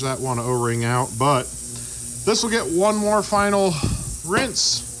to change that one O-ring out, but this will get one more final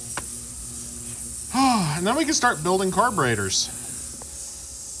rinse. And then we can start building carburetors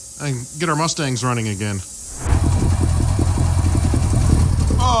and get our Mustangs running again.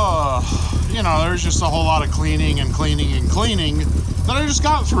 You know, there's just a whole lot of cleaning and cleaning and cleaning that I just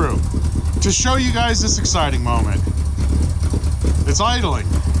got through to show you guys this exciting moment. It's idling.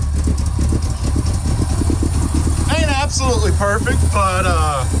 Ain't absolutely perfect, but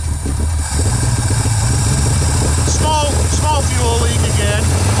small fuel leak again.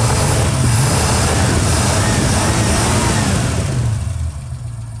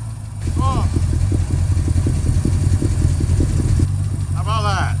 Oh. How about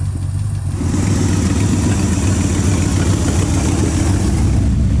that?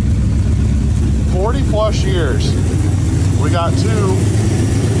 +40 years. We got 2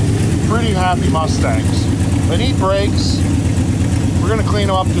 pretty happy Mustangs. They need brakes. We're gonna clean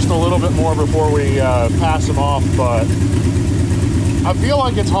them up just a little bit more before we pass them off, but I feel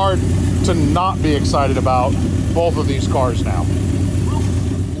like it's hard to not be excited about both of these cars now.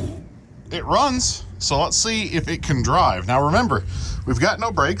 It runs, so let's see if it can drive. Now remember, we've got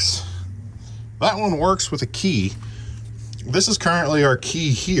no brakes. That one works with a key. This is currently our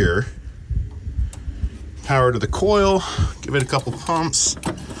key here. Power to the coil, give it a couple pumps,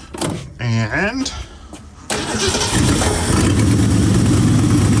 and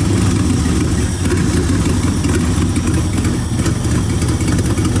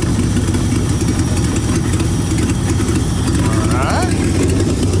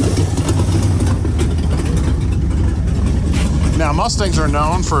now, Mustangs are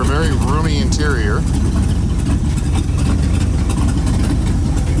known for a very roomy interior.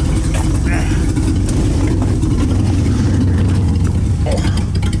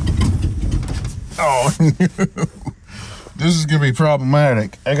 Oh, this is gonna be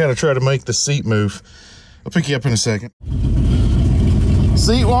problematic. I gotta try to make the seat move. I'll pick you up in a second.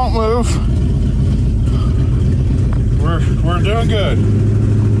 Seat won't move. We're we're doing good.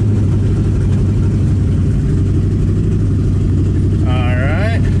 All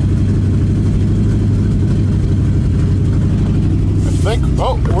right.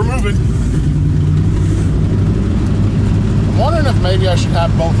 Oh, we're moving. I'm wondering if maybe I should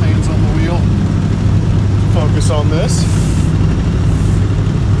have both hands on the wheel to focus on this.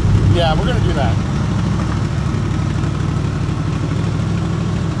 Yeah, we're gonna do that.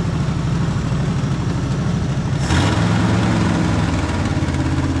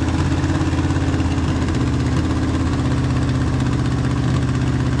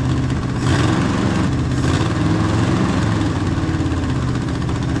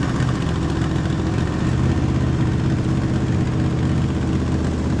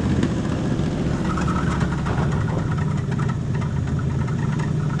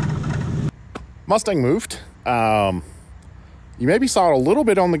 Mustang moved. You maybe saw it a little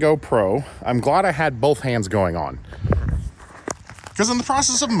bit on the GoPro. I'm glad I had both hands going on. Because in the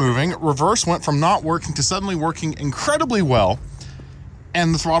process of moving, reverse went from not working to suddenly working incredibly well,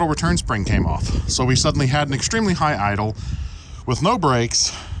 and the throttle return spring came off. So we suddenly had an extremely high idle with no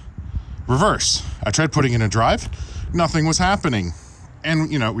brakes, reverse. I tried putting in a drive, nothing was happening. And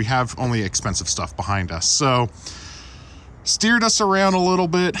you know, we have only expensive stuff behind us. So steered us around a little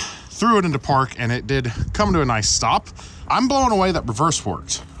bit, threw it into park, and it did come to a nice stop. I'm blown away that reverse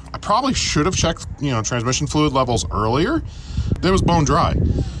worked. I probably should have checked, transmission fluid levels earlier. It was bone dry,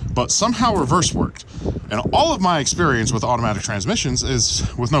 but somehow reverse worked. And all of my experience with automatic transmissions is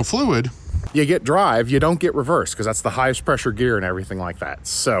with no fluid, you get drive, you don't get reverse, because that's the highest pressure gear and everything like that.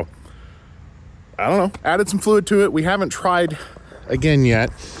 So, I don't know, added some fluid to it. We haven't tried again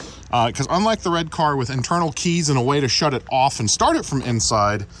yet. Because unlike the red car with internal keys and a way to shut it off and start it from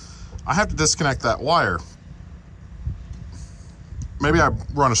inside, I have to disconnect that wire. Maybe I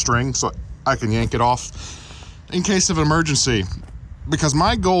run a string so I can yank it off in case of an emergency. Because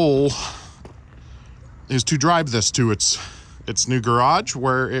my goal is to drive this to its new garage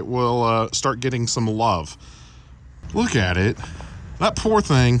where it will start getting some love. Look at it. That poor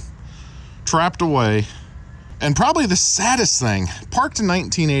thing, trapped away. And probably the saddest thing, parked in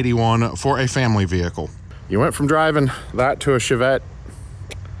 1981 for a family vehicle. You went from driving that to a Chevette.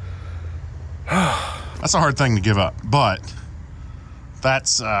 That's a hard thing to give up, but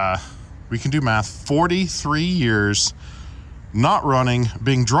that's, we can do math, 43 years, not running,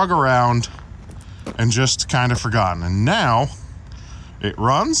 being drug around, and just kind of forgotten. And now, it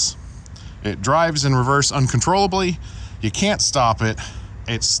runs, it drives in reverse uncontrollably, you can't stop it,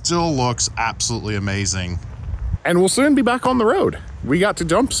 it still looks absolutely amazing. And we'll soon be back on the road. We got to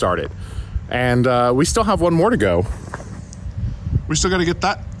jump start it. And we still have one more to go. We still got to get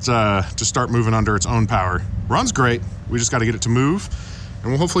that to start moving under its own power. Runs great. We just got to get it to move. And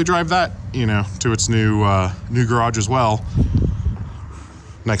we'll hopefully drive that, to its new garage as well.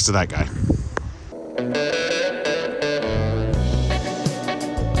 Next to that guy.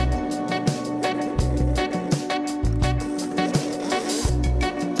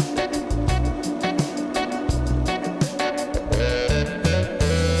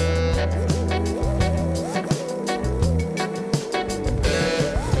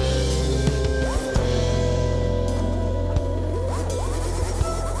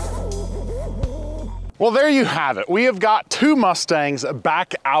 Well, there you have it. We have got two Mustangs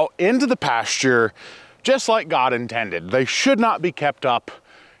back out into the pasture, just like God intended. They should not be kept up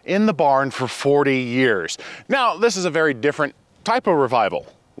in the barn for 40 years. Now, this is a very different type of revival.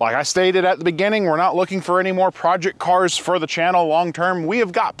 Like I stated at the beginning, we're not looking for any more project cars for the channel long term. We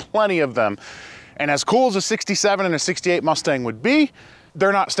have got plenty of them. And as cool as a 67 and a 68 Mustang would be,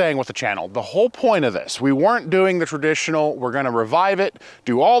 they're not staying with the channel. The whole point of this, we weren't doing the traditional, we're gonna revive it,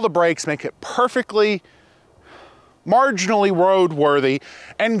 do all the brakes, make it perfectly, marginally roadworthy,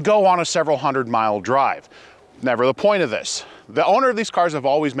 and go on a several 100-mile drive. Never the point of this. The owner of these cars have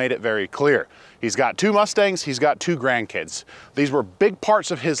always made it very clear. He's got two Mustangs, he's got two grandkids. These were big parts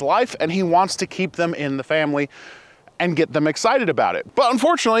of his life, and he wants to keep them in the family and get them excited about it. But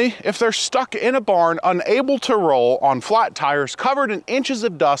unfortunately, if they're stuck in a barn, unable to roll on flat tires, covered in inches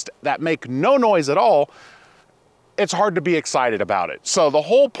of dust that make no noise at all, it's hard to be excited about it. So the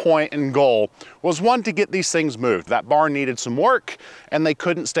whole point and goal was, one, to get these things moved. That barn needed some work and they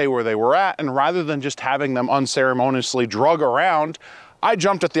couldn't stay where they were at. And rather than just having them unceremoniously drug around, I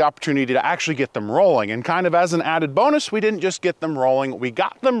jumped at the opportunity to actually get them rolling. And kind of as an added bonus, we didn't just get them rolling, we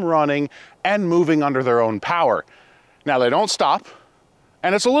got them running and moving under their own power. Now they don't stop,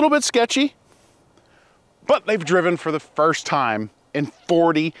 and it's a little bit sketchy, but they've driven for the first time in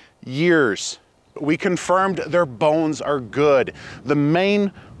 40 years. We confirmed their bones are good. The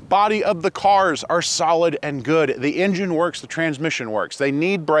main body of the cars are solid and good. The engine works, the transmission works. They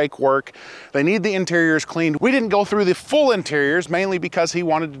need brake work. They need the interiors cleaned. We didn't go through the full interiors, mainly because he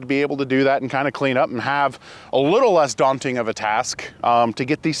wanted to be able to do that and kind of clean up and have a little less daunting of a task to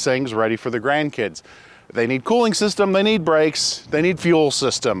get these things ready for the grandkids. They need cooling system, they need brakes, they need fuel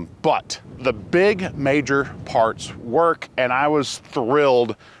system, but the big major parts work, and I was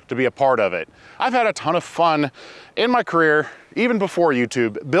thrilled to be a part of it. I've had a ton of fun in my career, even before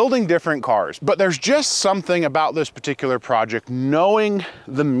YouTube, building different cars, but there's just something about this particular project, knowing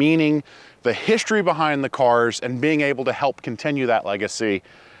the meaning, the history behind the cars, and being able to help continue that legacy.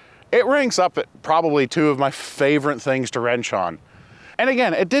 It ranks up at probably two of my favorite things to wrench on. And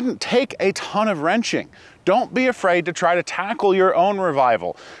again, it didn't take a ton of wrenching. Don't be afraid to try to tackle your own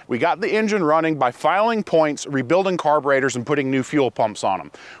revival. We got the engine running by filing points, rebuilding carburetors, and putting new fuel pumps on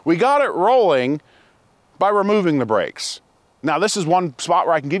them. We got it rolling by removing the brakes. Now, this is one spot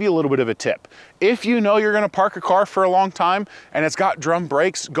where I can give you a little bit of a tip. If you know you're gonna park a car for a long time and it's got drum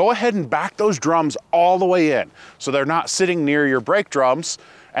brakes, go ahead and back those drums all the way in so they're not sitting near your brake drums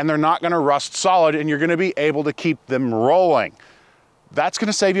and they're not gonna rust solid, and you're gonna be able to keep them rolling. That's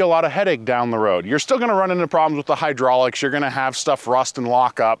gonna save you a lot of headache down the road. You're still gonna run into problems with the hydraulics. You're gonna have stuff rust and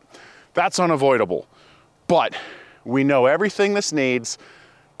lock up. That's unavoidable. But we know everything this needs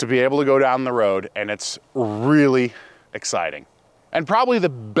to be able to go down the road, and it's really exciting. And probably the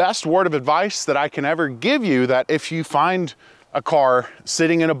best word of advice that I can ever give you, that if you find a car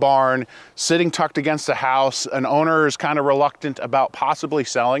sitting in a barn, sitting tucked against a house, an owner is kind of reluctant about possibly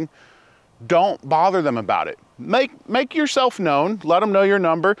selling, don't bother them about it. Make yourself known, let them know your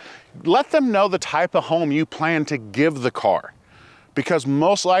number, let them know the type of home you plan to give the car. Because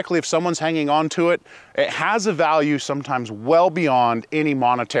most likely if someone's hanging on to it, it has a value sometimes well beyond any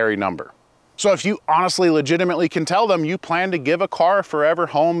monetary number. So if you honestly, legitimately can tell them you plan to give a car a forever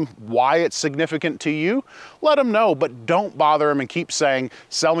home, why it's significant to you, let them know, but don't bother them and keep saying,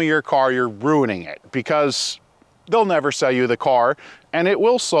 sell me your car, you're ruining it, because they'll never sell you the car, and it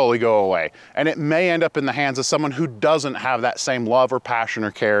will slowly go away. And it may end up in the hands of someone who doesn't have that same love or passion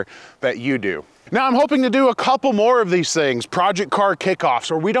or care that you do. Now, I'm hoping to do a couple more of these things, project car kickoffs,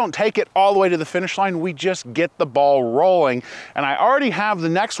 where we don't take it all the way to the finish line, we just get the ball rolling. And I already have the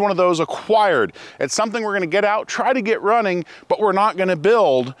next one of those acquired. It's something we're gonna get out, try to get running, but we're not gonna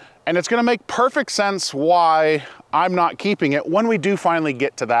build. And it's gonna make perfect sense why I'm not keeping it when we do finally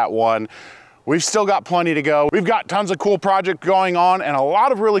get to that one. We've still got plenty to go. We've got tons of cool projects going on and a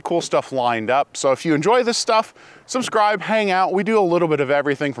lot of really cool stuff lined up. So if you enjoy this stuff, subscribe, hang out. We do a little bit of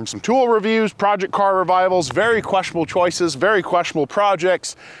everything from some tool reviews, project car revivals, very questionable choices, very questionable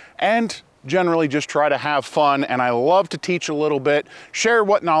projects, and generally just try to have fun. And I love to teach a little bit, share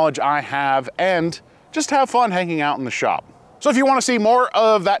what knowledge I have, and just have fun hanging out in the shop. So if you want to see more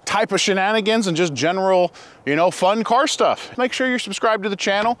of that type of shenanigans and just general, fun car stuff, make sure you're subscribed to the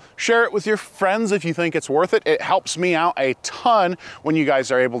channel, share it with your friends if you think it's worth it. It helps me out a ton when you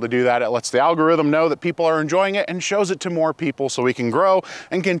guys are able to do that. It lets the algorithm know that people are enjoying it and shows it to more people so we can grow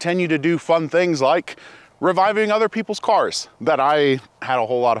and continue to do fun things like reviving other people's cars that I had a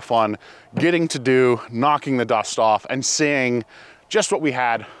whole lot of fun getting to do, knocking the dust off and seeing just what we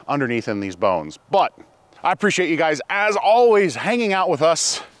had underneath in these bones. But I appreciate you guys, as always, hanging out with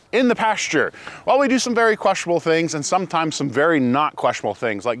us in the pasture while we do some very questionable things and sometimes some very not questionable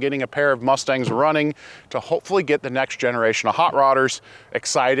things, like getting a pair of Mustangs running to hopefully get the next generation of hot rodders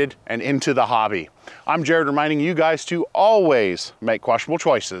excited and into the hobby. I'm Jared, reminding you guys to always make questionable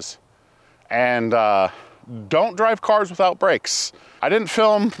choices and don't drive cars without brakes. I didn't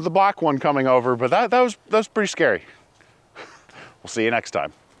film the black one coming over, but that was pretty scary. We'll see you next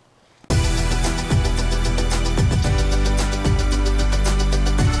time.